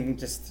everything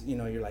just,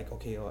 you're like,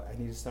 okay, well, I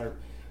need to start,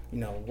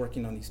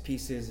 working on these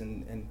pieces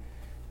and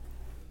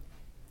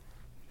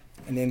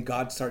then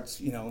God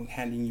starts,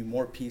 handing you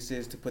more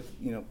pieces to put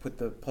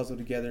the puzzle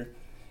together.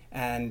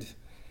 And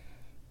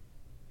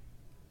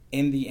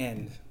in the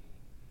end,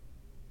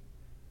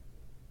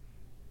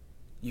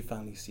 you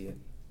finally see it.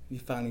 You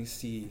finally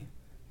see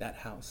that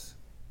house.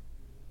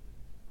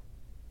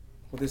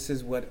 Well, this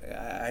is what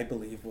I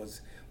believe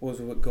was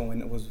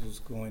going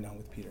on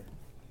with Peter,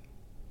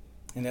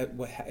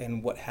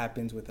 and what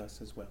happens with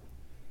us as well.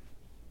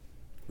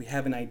 We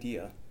have an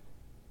idea.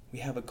 We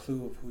have a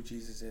clue of who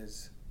Jesus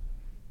is.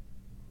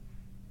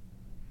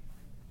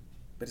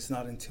 But it's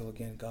not until,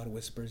 again, God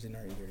whispers in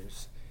our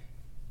ears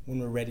when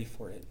we're ready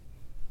for it.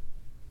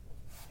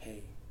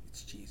 Hey,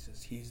 it's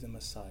Jesus. He's the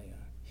Messiah.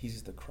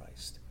 He's the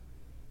Christ.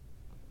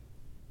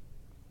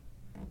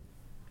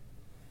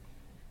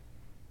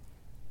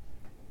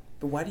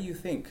 But why do you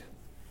think?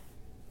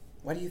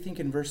 Why do you think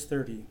in verse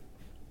 30?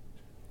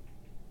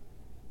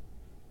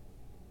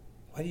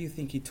 Why do you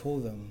think he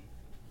told them?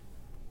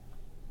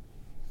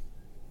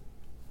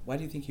 Why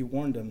do you think he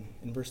warned them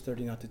in verse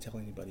 30 not to tell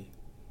anybody?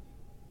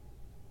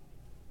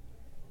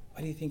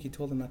 Why do you think he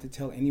told them not to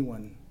tell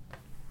anyone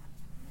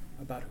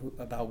about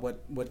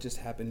what just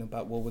happened,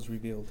 about what was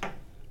revealed?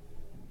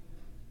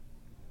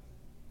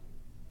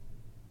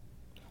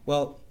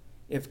 Well,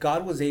 if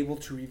God was able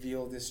to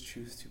reveal this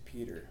truth to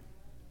Peter,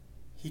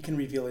 he can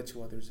reveal it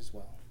to others as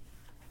well.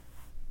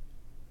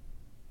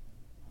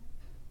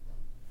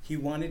 He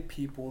wanted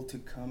people to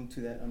come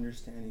to that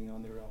understanding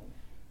on their own.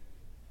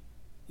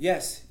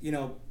 Yes,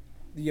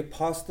 the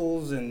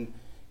apostles and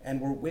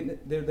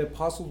the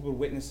apostles were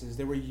witnesses.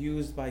 They were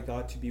used by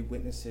God to be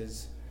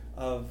witnesses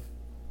of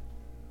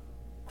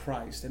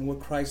Christ and what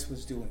Christ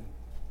was doing.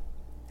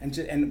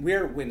 And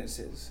we're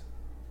witnesses.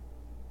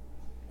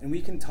 And we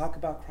can talk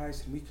about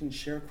Christ and we can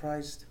share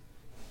Christ,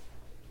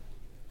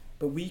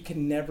 but we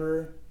can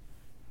never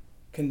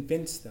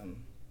convince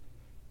them.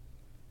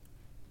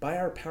 By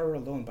our power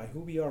alone, by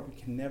who we are, we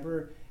can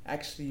never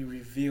actually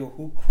reveal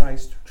who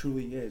Christ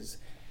truly is.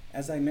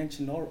 As I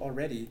mentioned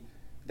already,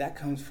 that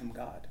comes from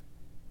God.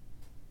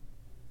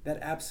 That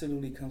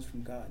absolutely comes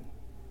from God.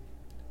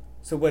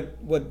 So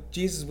what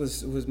Jesus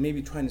was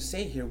maybe trying to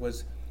say here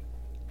was,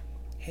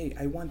 hey,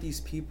 I want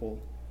these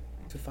people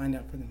to find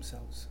out for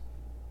themselves.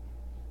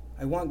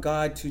 I want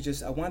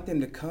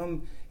them to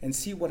come and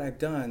see what I've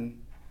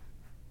done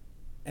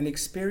and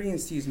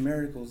experience these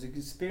miracles,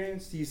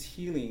 experience these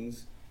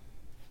healings.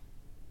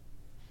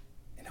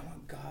 And I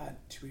want God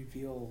to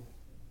reveal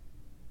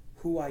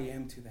who I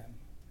am to them.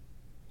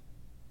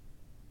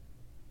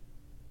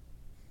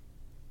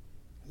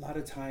 A lot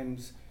of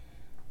times,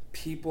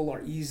 people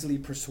are easily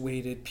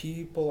persuaded,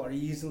 people are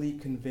easily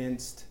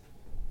convinced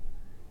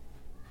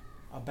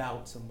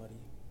about somebody,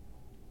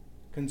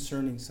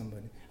 concerning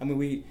somebody. I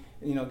mean,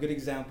 a good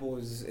example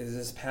is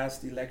this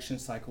past election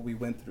cycle we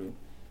went through.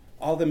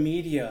 All the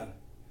media,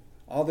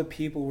 all the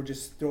people were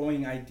just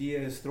throwing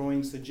ideas,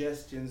 throwing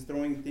suggestions,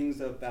 throwing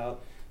things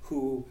about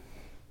who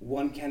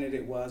one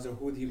candidate was or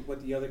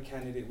what the other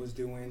candidate was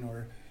doing,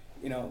 or,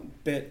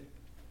 but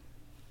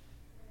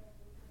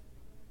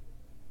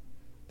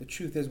the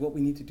truth is, what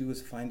we need to do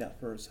is find out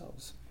for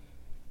ourselves.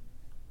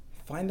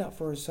 Find out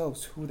for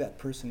ourselves who that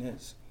person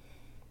is.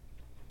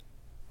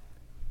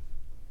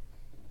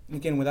 And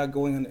again, without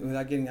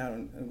getting out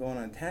and going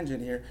on a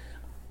tangent here,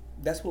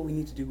 that's what we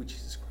need to do with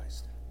Jesus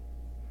Christ.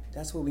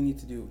 That's what we need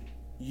to do.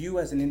 You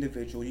as an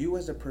individual, you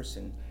as a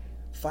person,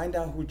 find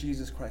out who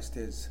Jesus Christ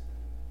is.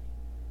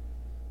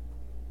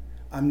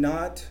 I'm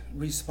not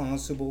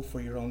responsible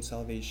for your own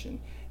salvation.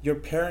 Your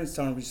parents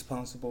aren't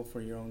responsible for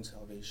your own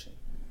salvation.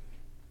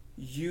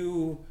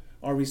 You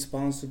are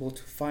responsible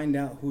to find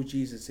out who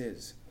Jesus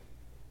is.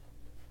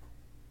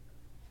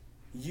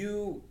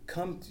 There's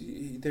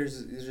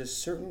a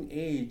certain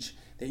age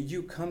that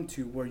you come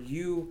to where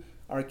you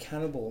are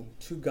accountable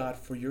to God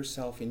for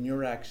yourself and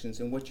your actions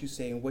and what you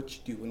say and what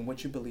you do and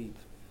what you believe.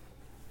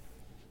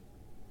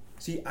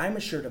 See, I'm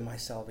assured of my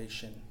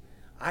salvation.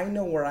 I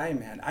know where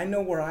I'm at. I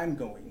know where I'm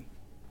going.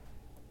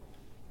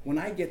 When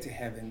I get to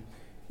heaven,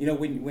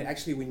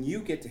 when you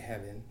get to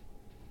heaven,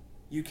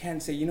 you can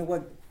say, you know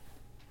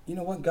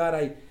what,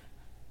 God,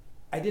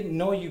 I didn't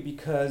know you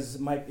because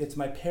it's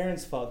my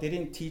parents' fault. They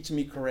didn't teach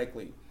me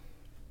correctly.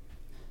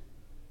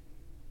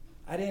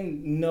 I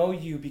didn't know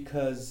you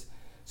because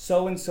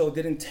so-and-so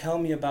didn't tell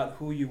me about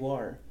who you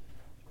are.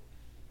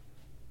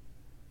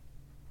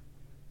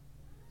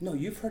 No,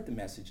 you've heard the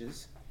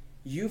messages.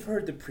 You've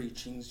heard the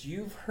preachings.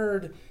 You've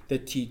heard the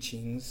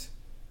teachings.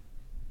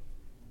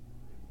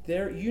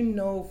 There,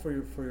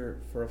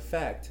 for a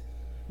fact,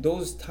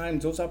 those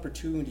times, those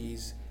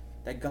opportunities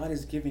that God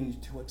is giving you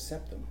to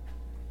accept them.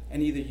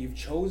 And either you've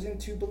chosen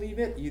to believe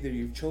it, either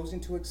you've chosen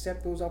to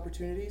accept those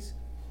opportunities,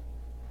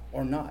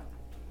 or not.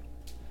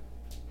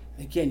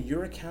 Again,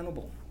 you're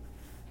accountable.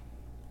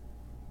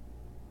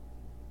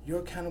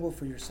 You're accountable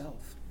for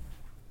yourself.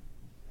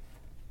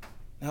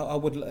 Now,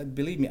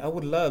 believe me, I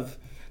would love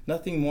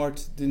nothing more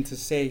than to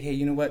say, hey,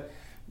 you know what?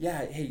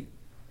 Yeah, hey,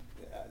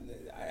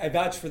 I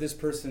vouch for this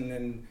person,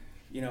 and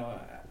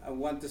I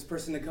want this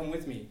person to come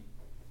with me.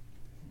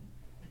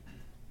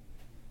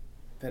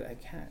 But I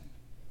can't.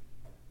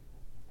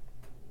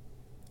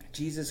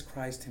 Jesus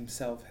Christ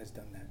himself has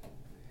done that.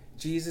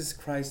 Jesus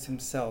Christ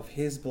himself,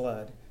 his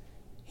blood,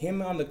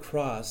 him on the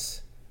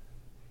cross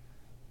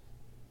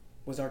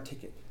was our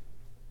ticket.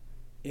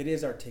 It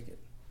is our ticket.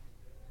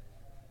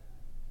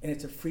 And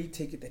it's a free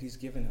ticket that he's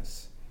given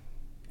us.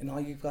 And all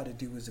you've got to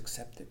do is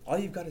accept it. All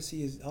you've got to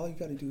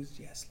do is,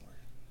 yes, Lord,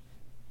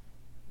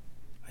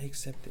 I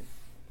accept it.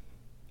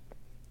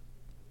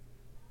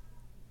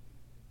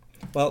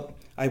 Well,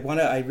 I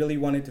really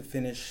wanted to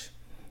finish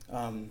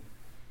on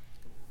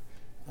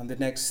the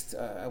next.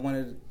 I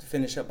wanted to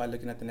finish up by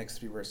looking at the next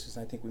 3 verses.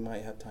 I think we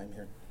might have time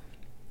here.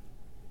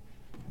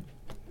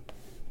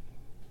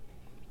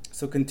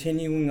 So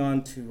continuing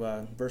on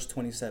to verse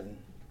 27.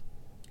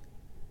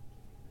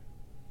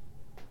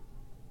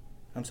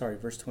 I'm sorry,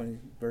 verse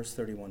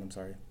 31, I'm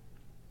sorry.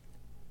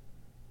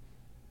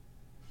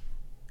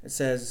 It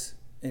says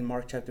in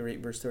Mark chapter 8,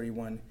 verse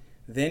 31,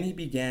 "Then he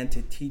began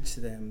to teach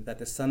them that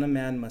the Son of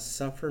Man must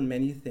suffer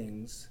many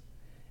things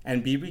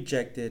and be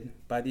rejected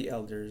by the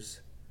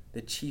elders,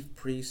 the chief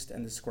priests,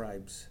 and the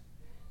scribes,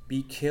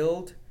 be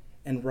killed,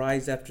 and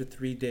rise after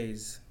 3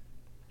 days."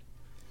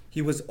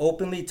 He was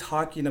openly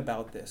talking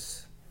about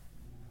this.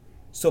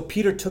 So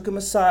Peter took him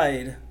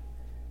aside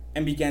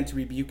and began to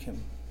rebuke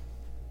him.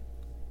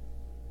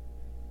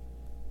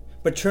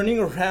 But turning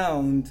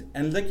around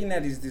and looking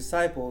at his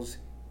disciples,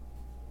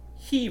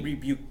 he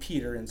rebuked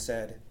Peter and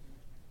said,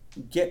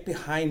 "Get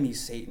behind me,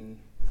 Satan,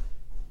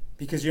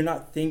 because you're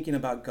not thinking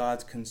about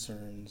God's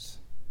concerns,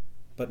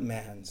 but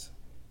man's."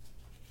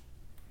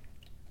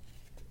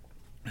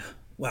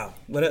 Wow,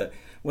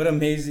 what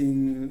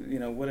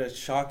amazing, what a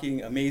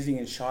shocking, amazing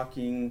and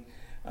shocking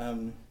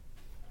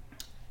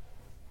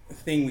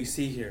thing we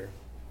see here.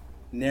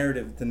 The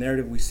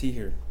narrative we see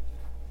here.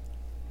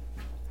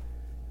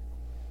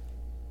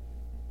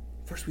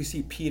 First we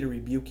see Peter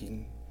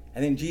rebuking,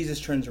 and then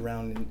Jesus turns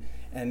around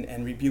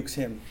and rebukes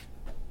him.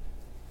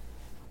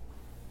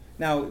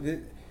 Now,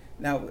 the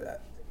end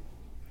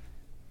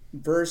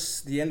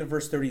of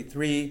verse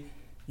 33,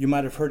 you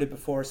might have heard it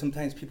before.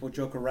 Sometimes people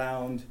joke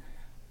around,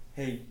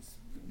 hey,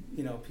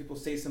 people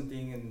say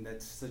something and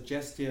that's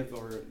suggestive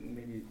or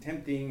maybe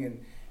tempting,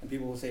 and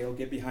people will say, "Oh,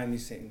 get behind me,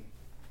 Satan."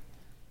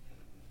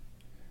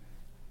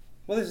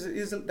 Well,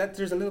 there's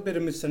a little bit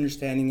of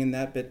misunderstanding in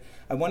that, but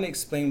I want to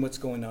explain what's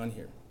going on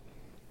here.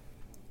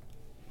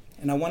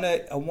 And I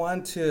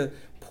want to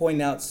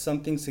point out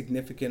something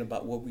significant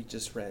about what we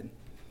just read.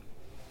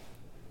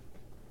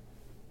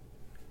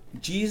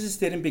 Jesus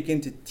didn't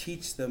begin to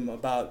teach them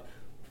about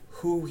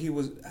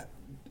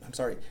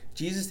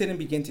Jesus didn't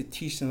begin to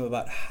teach them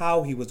about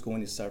how he was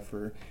going to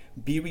suffer,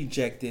 be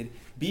rejected,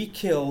 be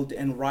killed,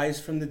 and rise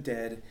from the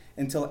dead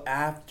until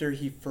after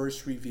he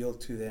first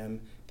revealed to them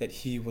that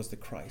he was the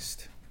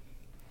Christ,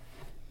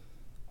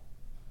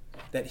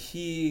 that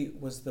he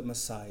was the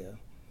Messiah.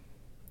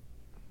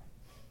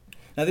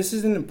 Now, this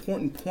is an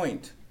important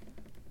point.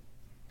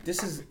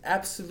 This is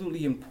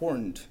absolutely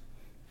important.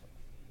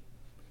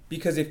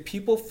 Because if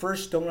people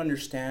first don't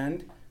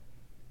understand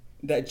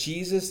that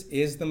Jesus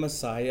is the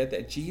Messiah,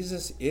 that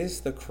Jesus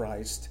is the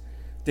Christ,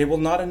 they will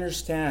not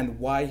understand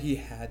why he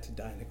had to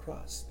die on the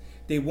cross.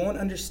 They won't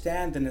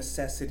understand the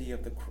necessity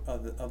of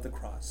the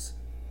cross.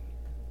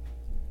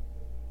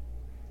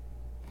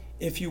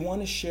 If you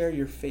want to share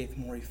your faith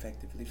more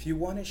effectively, if you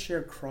want to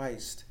share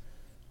Christ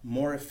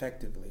more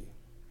effectively,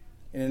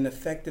 in an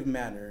effective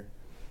manner,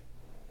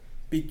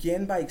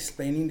 begin by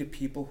explaining to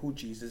people who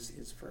Jesus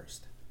is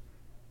first.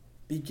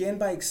 Begin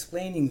by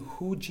explaining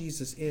who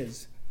Jesus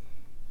is.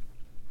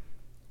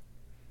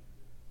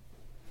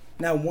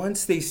 Now,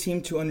 once they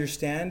seem to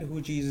understand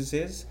who Jesus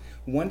is,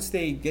 once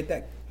they get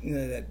that,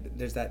 that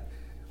there's that,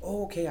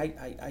 "Oh, okay,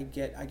 I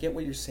get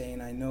what you're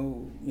saying. I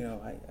know,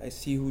 I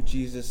see who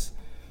Jesus,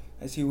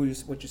 I see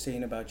what you're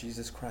saying about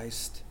Jesus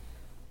Christ,"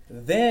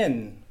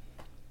 then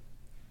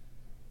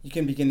you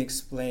can begin to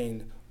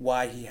explain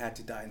why he had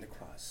to die on the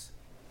cross.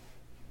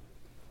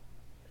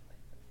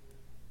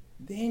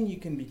 Then you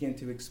can begin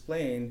to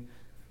explain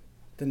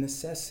the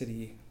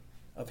necessity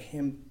of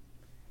him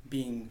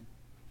being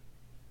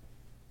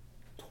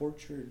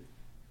tortured,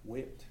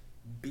 whipped,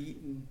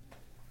 beaten,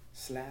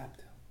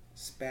 slapped,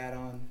 spat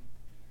on,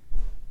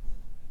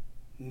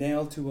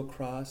 nailed to a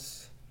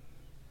cross,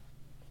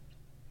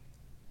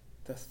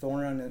 the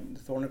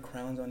thorn of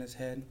crowns on his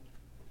head,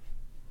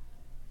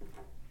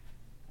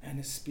 and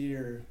a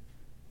spear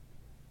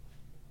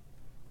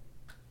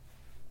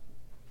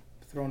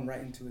thrown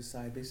right into his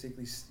side,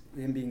 basically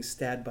him being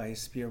stabbed by a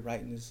spear right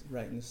in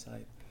his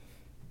side.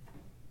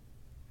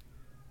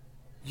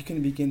 You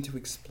can begin to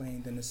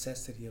explain the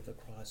necessity of the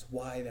cross,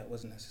 why that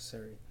was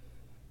necessary.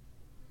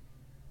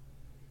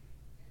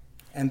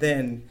 And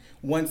then,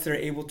 once they're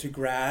able to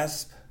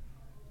grasp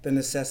the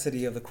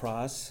necessity of the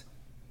cross,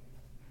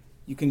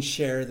 you can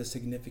share the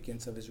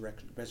significance of his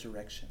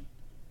resurrection.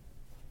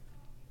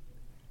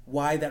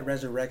 Why that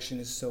resurrection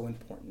is so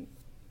important.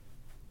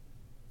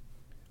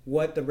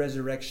 What the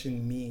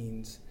resurrection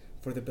means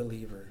for the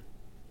believer.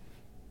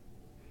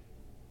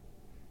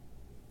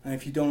 And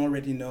if you don't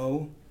already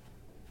know,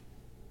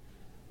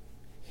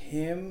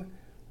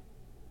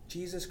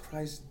 Jesus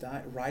Christ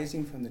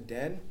rising from the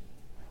dead,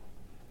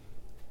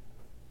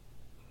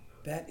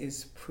 that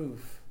is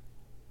proof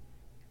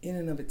in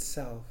and of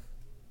itself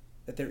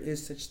that there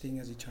is such thing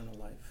as eternal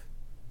life.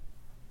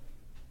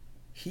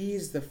 He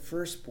is the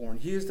firstborn.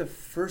 He is the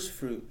first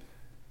fruit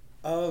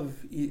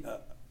of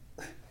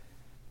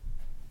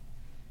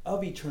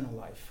eternal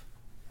life.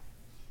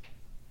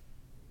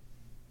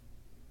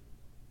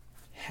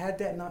 Had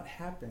that not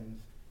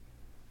happened,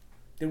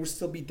 there would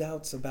still be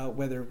doubts about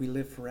whether we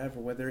live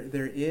forever, whether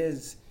there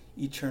is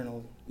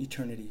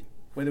eternity,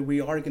 whether we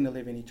are going to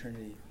live in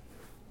eternity.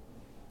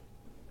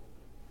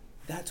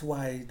 That's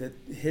why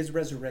his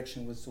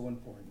resurrection was so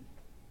important.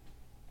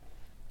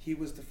 He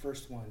was the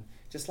first one.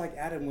 Just like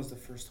Adam was the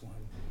first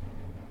one.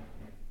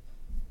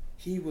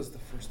 He was the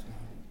first one.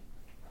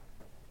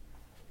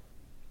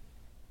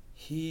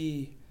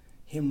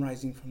 Him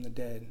rising from the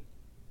dead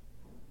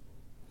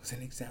was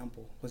an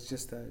example.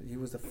 He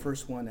was the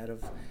first one out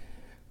of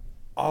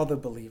all the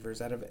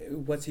believers. Out of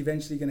what's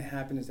eventually going to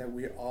happen is that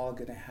we're all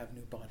going to have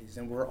new bodies,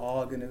 and we're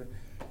all going to,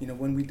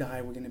 when we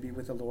die, we're going to be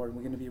with the Lord.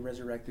 We're going to be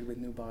resurrected with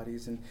new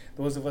bodies, and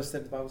those of us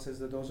that the Bible says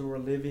that those who are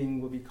living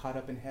will be caught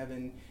up in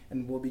heaven,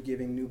 and will be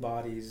giving new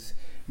bodies.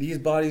 These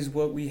bodies,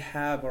 what we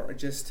have, are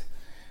just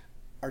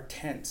our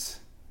tents.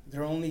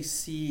 They're only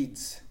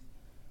seeds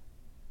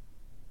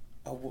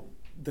of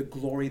the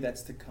glory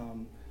that's to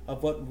come,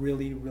 of what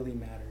really, really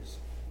matters.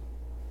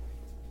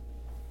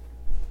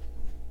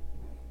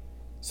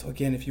 So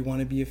again, if you want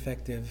to be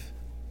effective,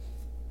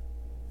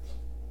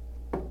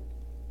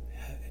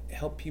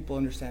 help people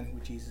understand who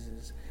Jesus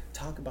is.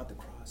 Talk about the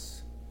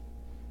cross,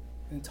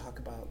 and talk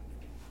about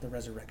the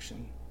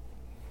resurrection.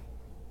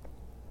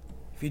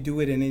 If you do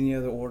it in any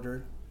other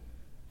order,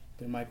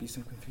 there might be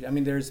some confusion. I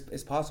mean,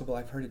 it's possible.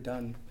 I've heard it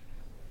done,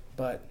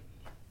 but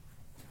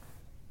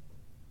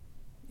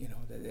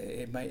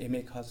it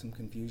may cause some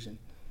confusion.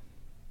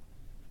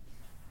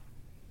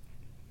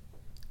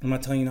 I'm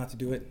not telling you not to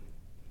do it,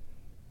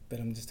 but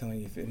I'm just telling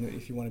you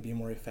if you want to be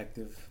more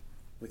effective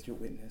with your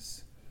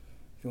witness,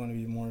 if you want to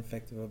be more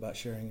effective about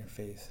sharing your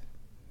faith,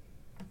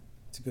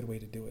 it's a good way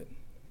to do it.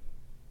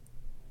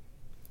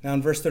 Now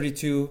in verse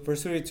 32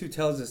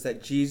 tells us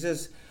that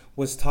Jesus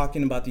was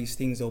talking about these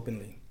things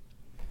openly.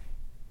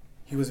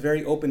 He was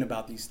very open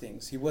about these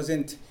things. He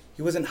wasn't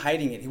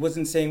hiding it. He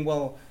wasn't saying,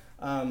 well,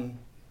 I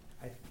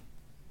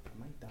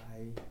might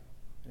die.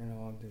 I don't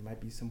know, there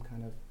might be some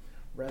kind of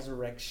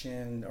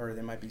resurrection, or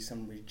there might be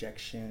some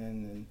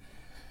rejection,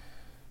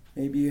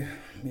 and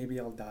maybe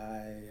I'll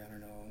die. I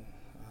don't know.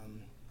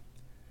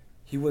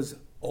 He was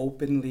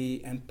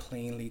openly and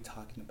plainly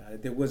talking about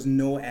it. There was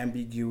no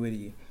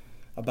ambiguity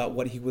about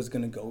what he was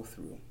going to go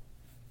through.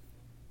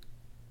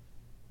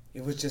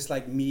 It was just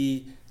like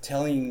me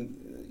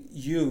telling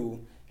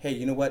you, hey,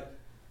 you know what?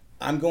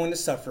 I'm going to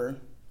suffer.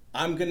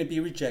 I'm going to be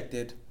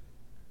rejected.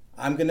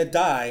 I'm going to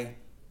die,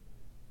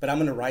 but I'm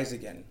going to rise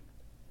again.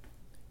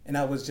 And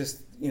I was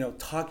just,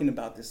 talking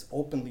about this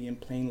openly and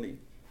plainly.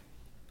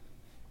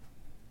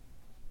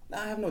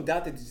 Now, I have no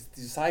doubt that the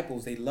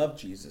disciples, they loved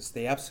Jesus.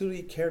 They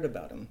absolutely cared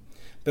about him.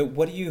 But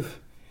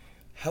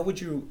how would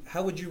you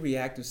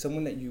react if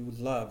someone that you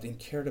loved and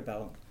cared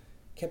about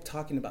kept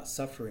talking about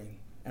suffering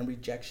and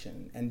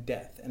rejection and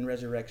death and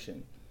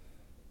resurrection?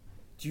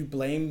 Do you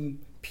blame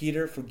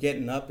Peter for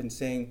getting up and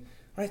saying,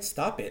 all right,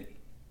 stop it.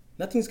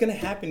 Nothing's going to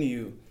happen to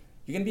you.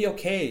 You're going to be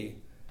okay.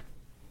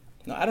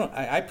 No,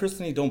 I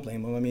personally don't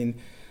blame him. I mean,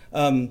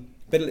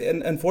 but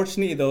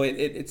unfortunately, though,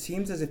 it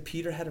seems as if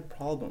Peter had a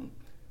problem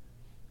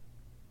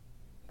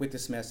with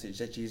this message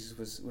that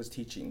Jesus was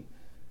teaching.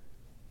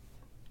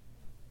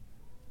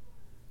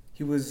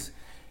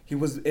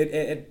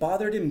 It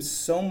bothered him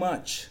so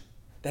much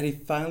that he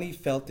finally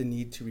felt the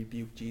need to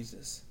rebuke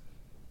Jesus.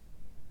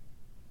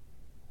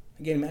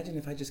 Again, imagine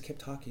if I just kept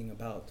talking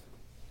about,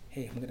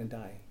 hey, I'm going to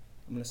die.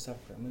 I'm going to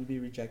suffer. I'm going to be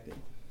rejected.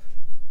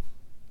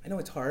 I know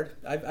it's hard.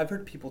 I've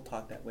heard people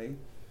talk that way,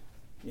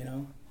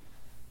 and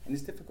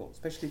it's difficult,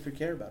 especially if you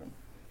care about them.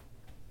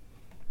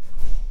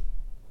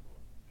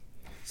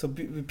 So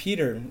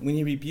Peter, when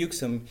he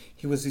rebukes him,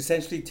 he was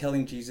essentially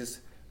telling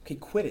Jesus, okay,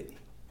 quit it.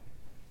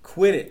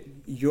 Quit it.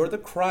 You're the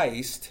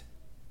Christ.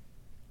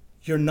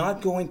 You're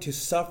not going to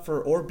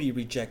suffer or be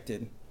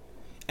rejected.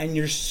 And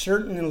you're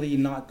certainly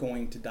not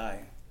going to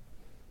die.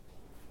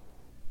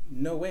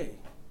 No way.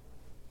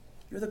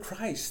 You're the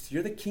Christ.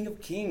 You're the King of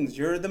Kings.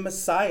 You're the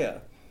Messiah.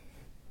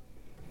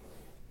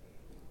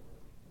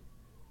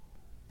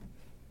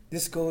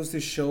 This goes to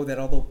show that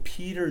although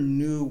Peter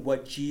knew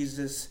that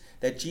Jesus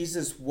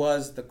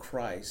was the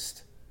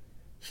Christ,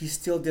 he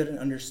still didn't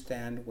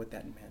understand what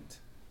that meant.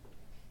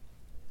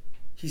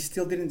 He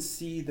still didn't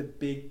see the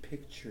big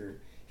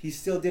picture. He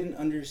still didn't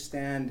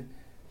understand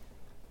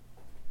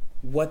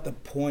what the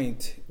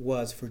point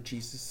was for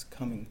Jesus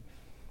coming.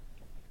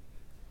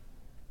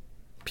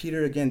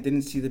 Peter, again,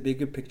 didn't see the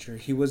bigger picture.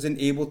 He wasn't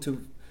able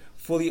to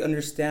fully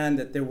understand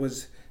that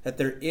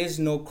there is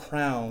no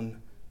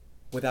crown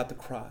without the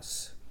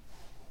cross.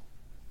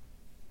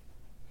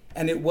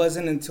 And it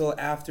wasn't until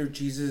after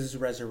Jesus'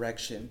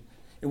 resurrection,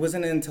 it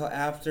wasn't until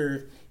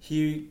after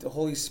the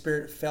Holy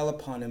Spirit fell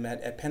upon him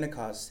at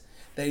Pentecost,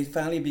 that he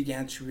finally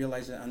began to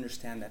realize and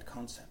understand that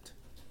concept.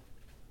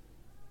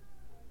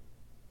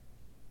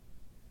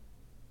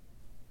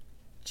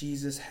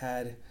 Peter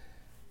had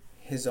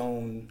his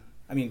own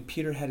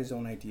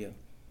idea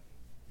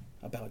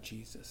about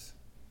Jesus.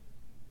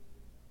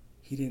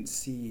 He didn't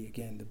see,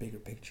 again, the bigger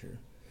picture.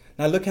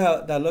 Now look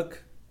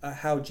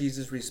how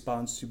Jesus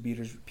responds to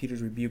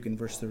Peter's rebuke in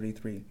verse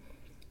 33.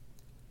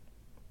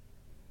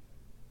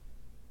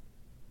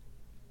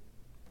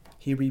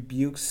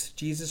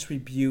 Jesus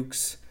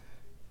rebukes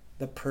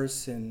the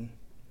person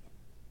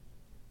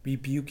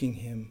rebuking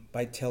him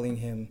by telling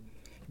him,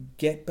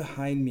 "Get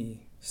behind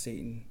me,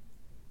 Satan,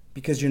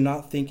 because you're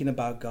not thinking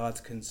about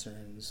God's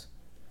concerns,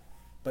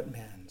 but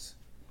man's."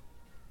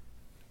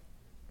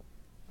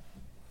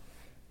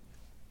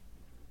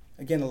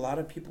 Again, a lot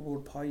of people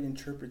would probably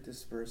interpret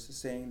this verse as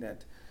saying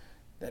that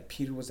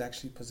Peter was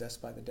actually possessed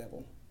by the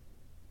devil.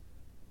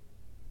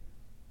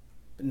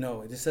 But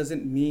no, this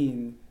doesn't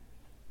mean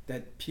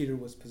that Peter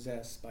was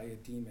possessed by a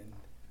demon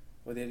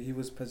or that he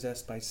was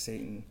possessed by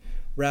Satan.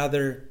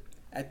 Rather,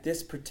 at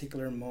this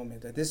particular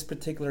moment, at this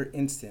particular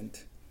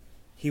instant,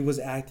 he was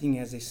acting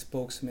as a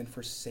spokesman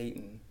for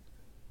Satan.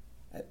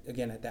 At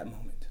that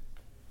moment.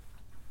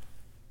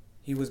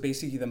 He was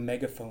basically the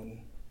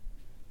megaphone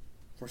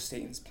for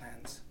Satan's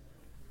plans.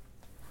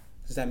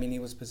 Does that mean he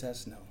was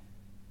possessed? No,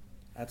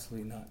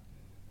 absolutely not.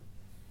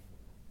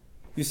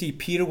 You see,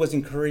 Peter was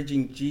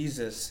encouraging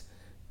Jesus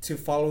to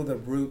follow the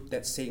route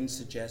that Satan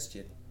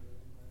suggested.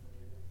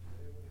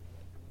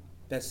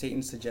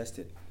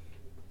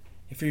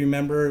 If you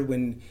remember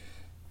when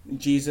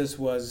Jesus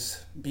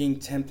was being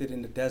tempted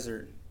in the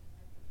desert,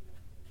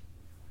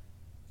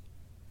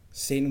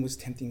 Satan was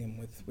tempting him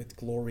with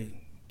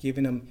glory,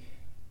 giving him,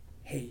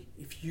 hey,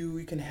 if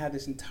you can have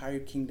this entire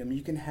kingdom,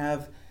 you can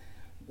have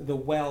the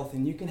wealth,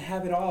 and you can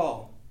have it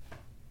all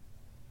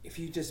if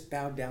you just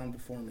bow down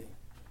before me.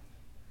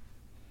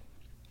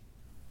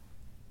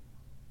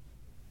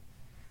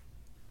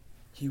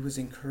 He was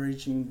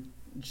encouraging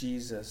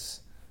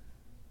Jesus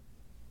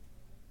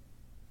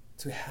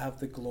to have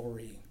the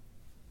glory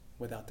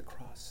without the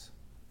cross.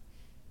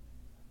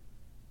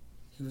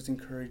 He was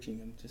encouraging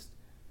him, just,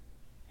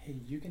 hey,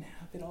 you can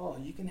have it all.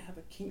 You can have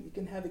a king. You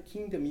can have a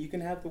kingdom. You can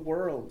have the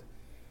world.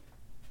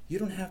 You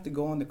don't have to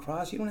go on the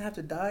cross. You don't have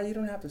to die. You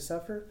don't have to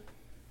suffer.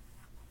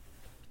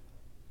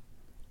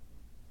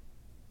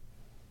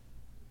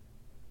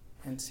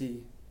 And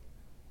see,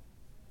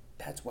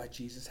 that's why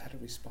Jesus had to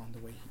respond the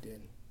way he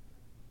did.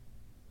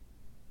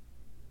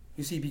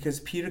 You see,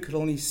 because Peter could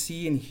only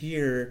see the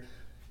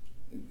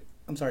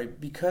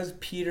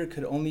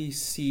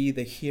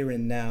here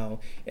and now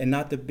and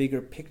not the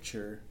bigger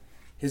picture,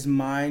 his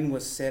mind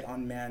was set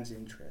on man's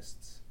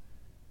interests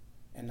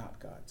and not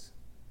God's.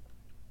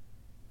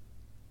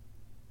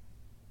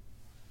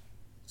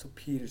 So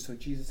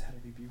Jesus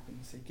had to rebuke him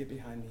and say, "Get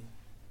behind me.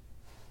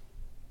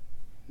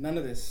 None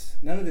of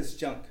this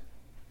junk.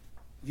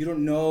 You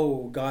don't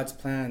know God's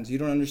plans. You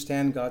don't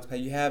understand God's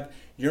plan.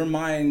 Your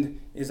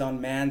mind is on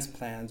man's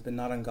plans, but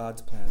not on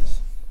God's plans."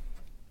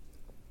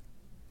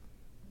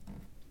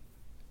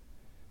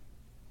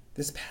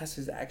 This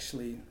passage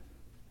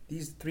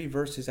these 3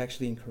 verses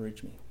actually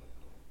encourage me,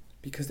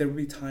 because there will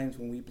be times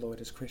when we blow it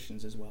as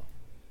Christians as well.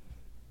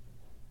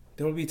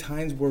 There will be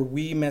times where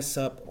we mess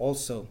up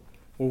also,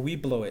 where we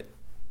blow it.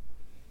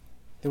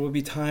 There will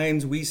be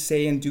times we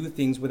say and do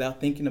things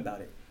without thinking about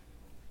it.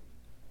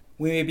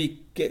 We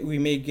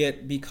may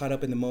be caught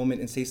up in the moment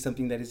and say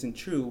something that isn't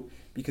true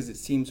because it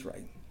seems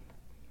right.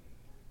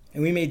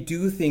 And we may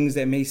do things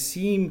that may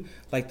seem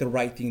like the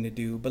right thing to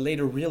do, but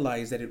later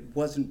realize that it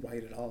wasn't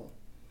right at all.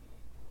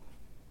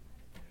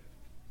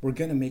 We're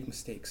going to make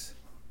mistakes.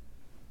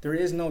 There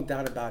is no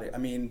doubt about it. I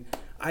mean,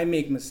 I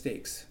make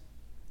mistakes.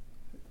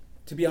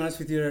 To be honest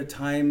with you, there are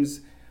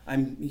times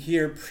I'm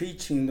here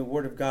preaching the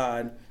Word of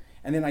God,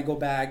 and then I go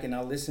back and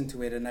I'll listen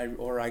to it,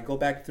 or I go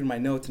back through my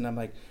notes and I'm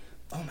like,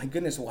 oh my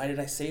goodness, why did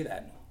I say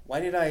that?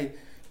 Why did I,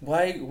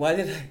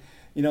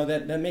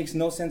 that makes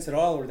no sense at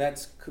all, or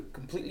that's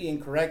completely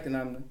incorrect, and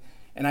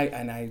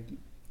I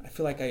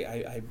feel like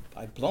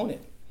I've blown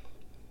it.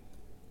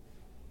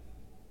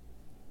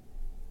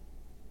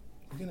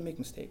 We're gonna make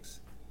mistakes.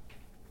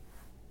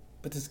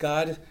 But is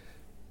God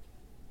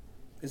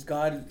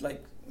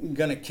like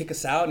gonna kick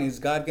us out, and is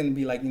God gonna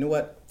be like, you know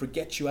what,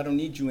 forget you, I don't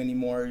need you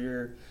anymore,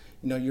 you're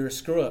a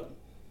screw up?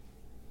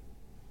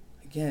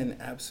 Again,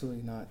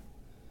 absolutely not.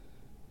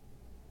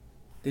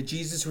 Did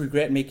Jesus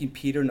regret making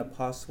Peter an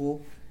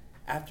apostle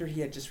after he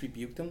had just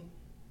rebuked him?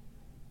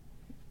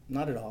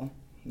 Not at all.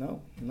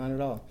 No, not at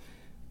all.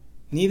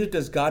 Neither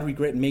does God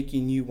regret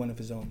making you one of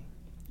his own,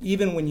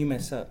 even when you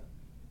mess up.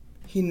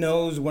 He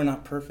knows we're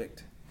not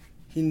perfect.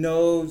 He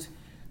knows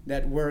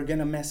that we're going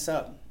to mess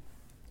up.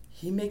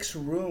 He makes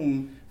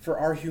room for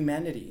our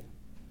humanity.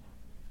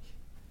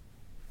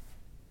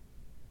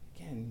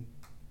 Again,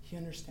 he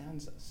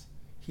understands us.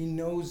 He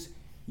knows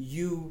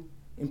you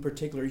in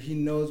particular. He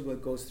knows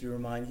what goes through your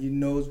mind. He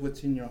knows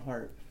what's in your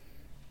heart.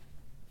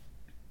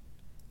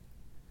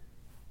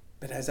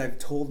 But as I've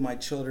told my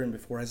children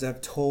before, as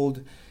I've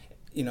told,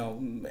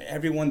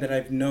 everyone that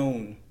I've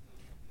known,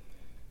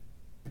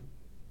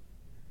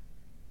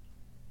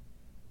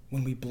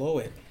 when we blow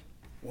it,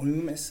 when we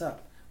mess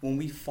up, when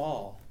we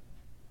fall,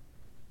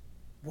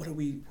 what are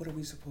we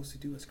supposed to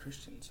do as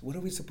Christians? What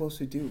are we supposed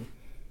to do?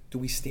 Do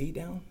we stay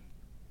down?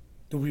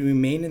 Do we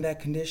remain in that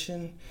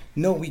condition?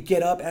 No, we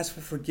get up, ask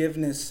for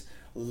forgiveness,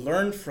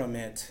 learn from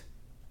it,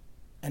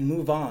 and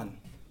move on.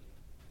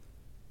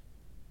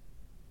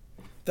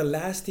 The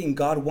last thing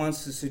God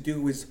wants us to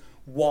do is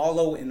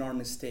wallow in our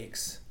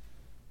mistakes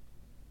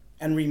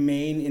and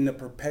remain in the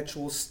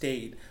perpetual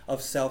state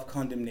of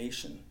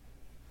self-condemnation.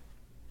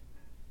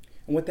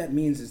 And what that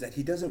means is that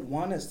he doesn't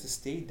want us to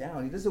stay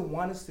down. He doesn't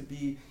want us to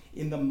be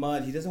in the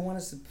mud. He doesn't want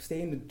us to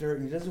stay in the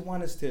dirt. He doesn't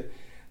want us to,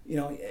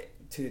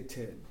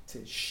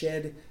 to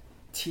shed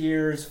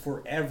tears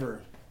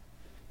forever.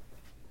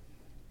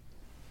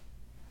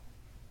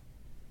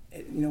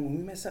 When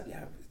we mess up,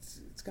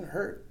 it's going to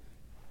hurt.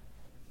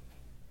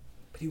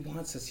 But he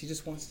wants us.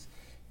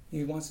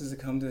 He wants us to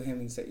come to him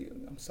and say,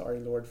 I'm sorry,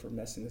 Lord, for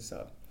messing this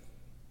up.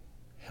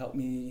 Help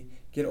me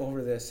get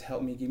over this.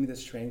 Help me, give me the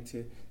strength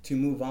to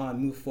move on,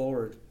 move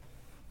forward.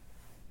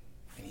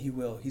 And he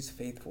will. He's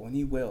faithful, and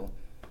he will.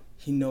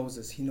 He knows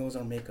us. He knows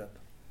our makeup.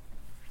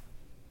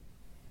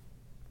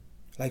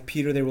 Like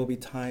Peter, there will be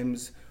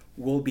times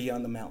we'll be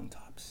on the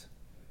mountaintops.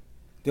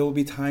 There will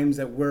be times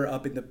that we're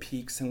up in the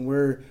peaks and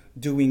we're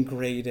doing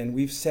great and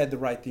we've said the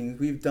right things,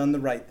 we've done the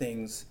right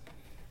things.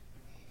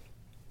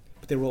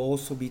 But there will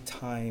also be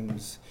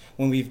times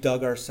when we've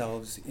dug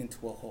ourselves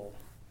into a hole,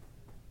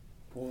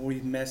 where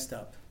we've messed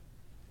up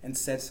and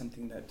said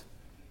something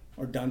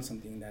or done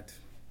something that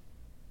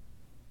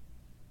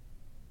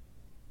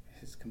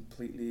is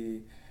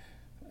completely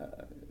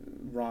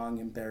wrong,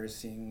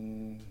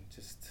 embarrassing,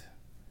 just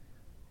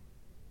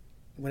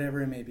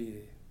whatever it may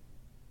be,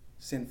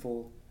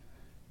 sinful.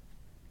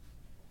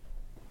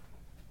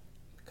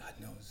 God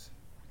knows.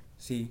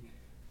 See,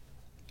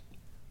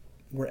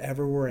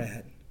 wherever we're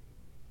at,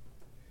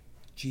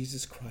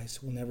 Jesus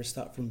Christ will never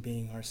stop from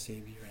being our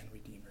Savior and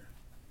Redeemer.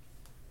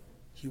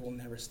 He will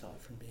never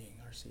stop from being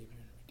our Savior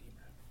and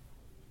Redeemer.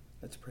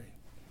 Let's pray.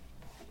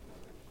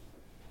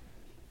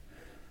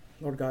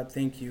 Lord God,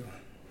 thank you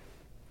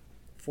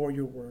for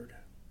your word,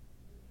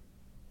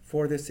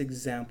 for this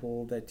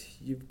example that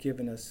you've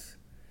given us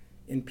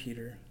in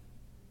Peter.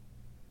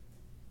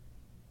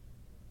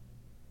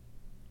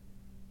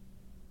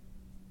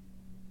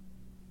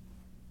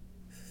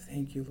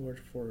 Thank you, Lord,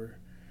 for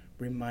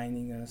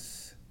reminding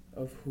us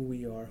of who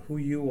we are, who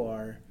you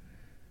are.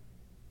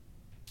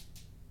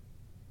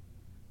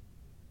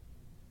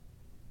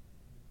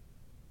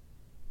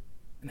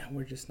 And how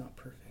we're just not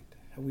perfect.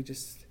 How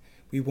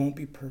we won't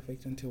be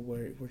perfect until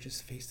we're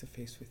just face to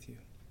face with you.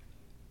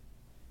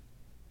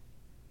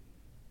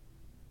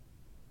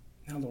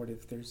 Now, Lord,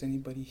 if there's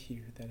anybody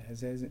here that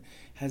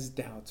has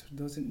doubts, or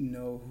doesn't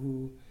know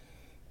who,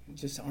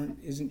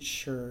 isn't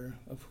sure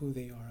of who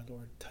they are,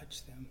 Lord,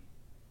 touch them.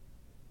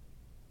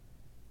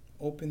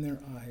 Open their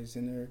eyes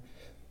and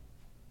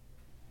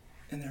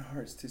their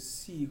hearts to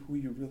see who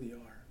you really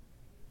are.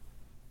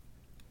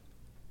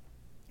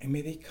 And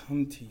may they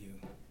come to you.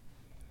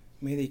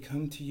 May they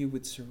come to you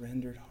with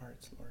surrendered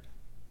hearts, Lord,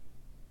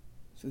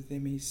 so that they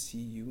may see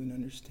you and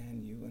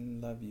understand you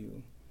and love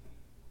you.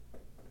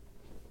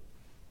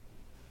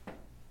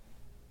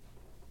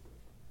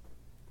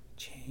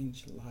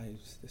 Change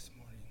lives this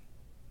morning.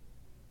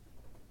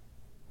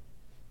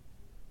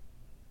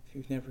 If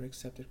you've never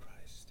accepted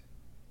Christ,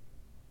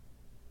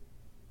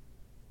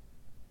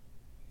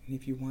 and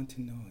if you want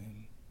to know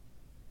him,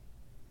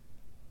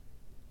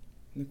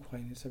 in the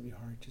quietness of your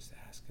heart, just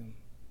ask him.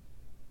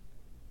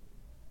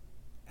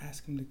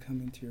 Ask him to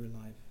come into your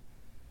life.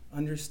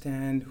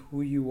 Understand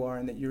who you are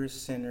and that you're a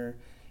sinner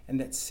and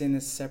that sin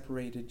has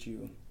separated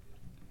you.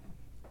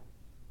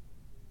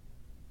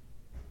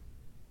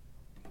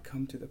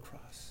 Come to the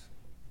cross.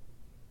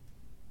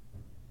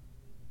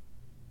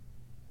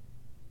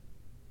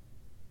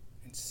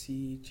 And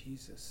see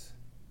Jesus.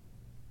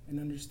 And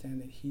understand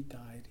that he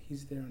died.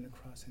 He's there on the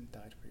cross and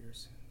died for your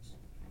sins.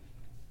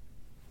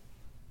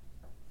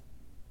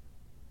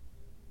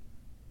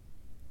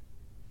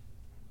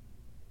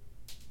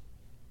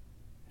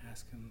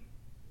 Ask him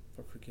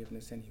for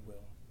forgiveness, and he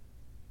will.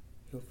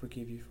 He'll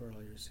forgive you for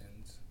all your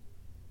sins.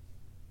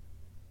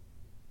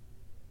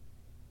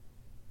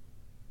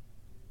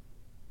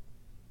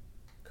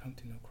 Come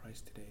to know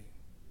Christ today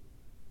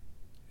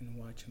and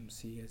watch him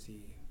see as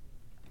he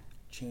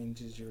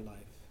changes your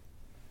life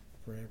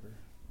forever.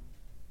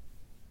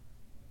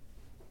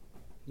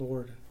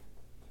 Lord,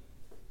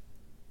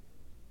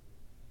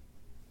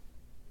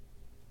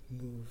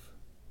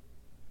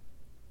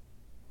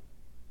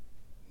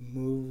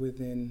 move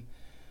within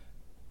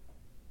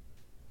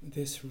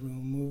this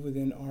room, move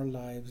within our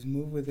lives,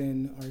 move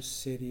within our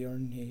city, our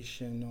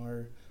nation,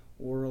 our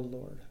world,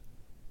 Lord.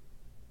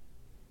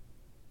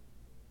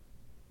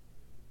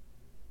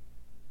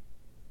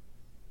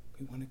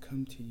 We want to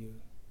come to you.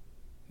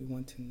 We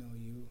want to know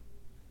you.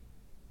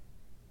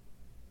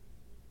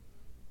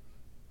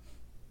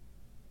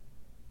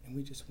 And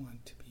we just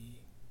want to be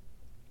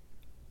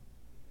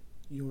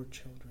your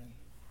children.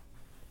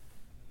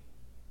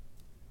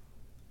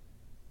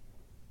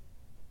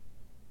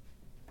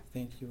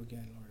 Thank you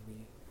again, Lord.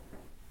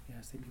 We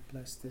ask that you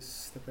bless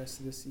the rest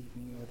of this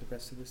evening or the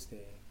rest of this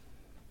day.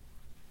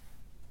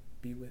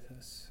 Be with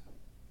us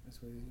as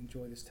we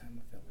enjoy this time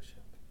of fellowship.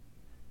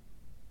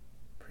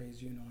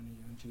 Praise you and honor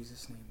you. In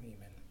Jesus' name,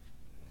 amen.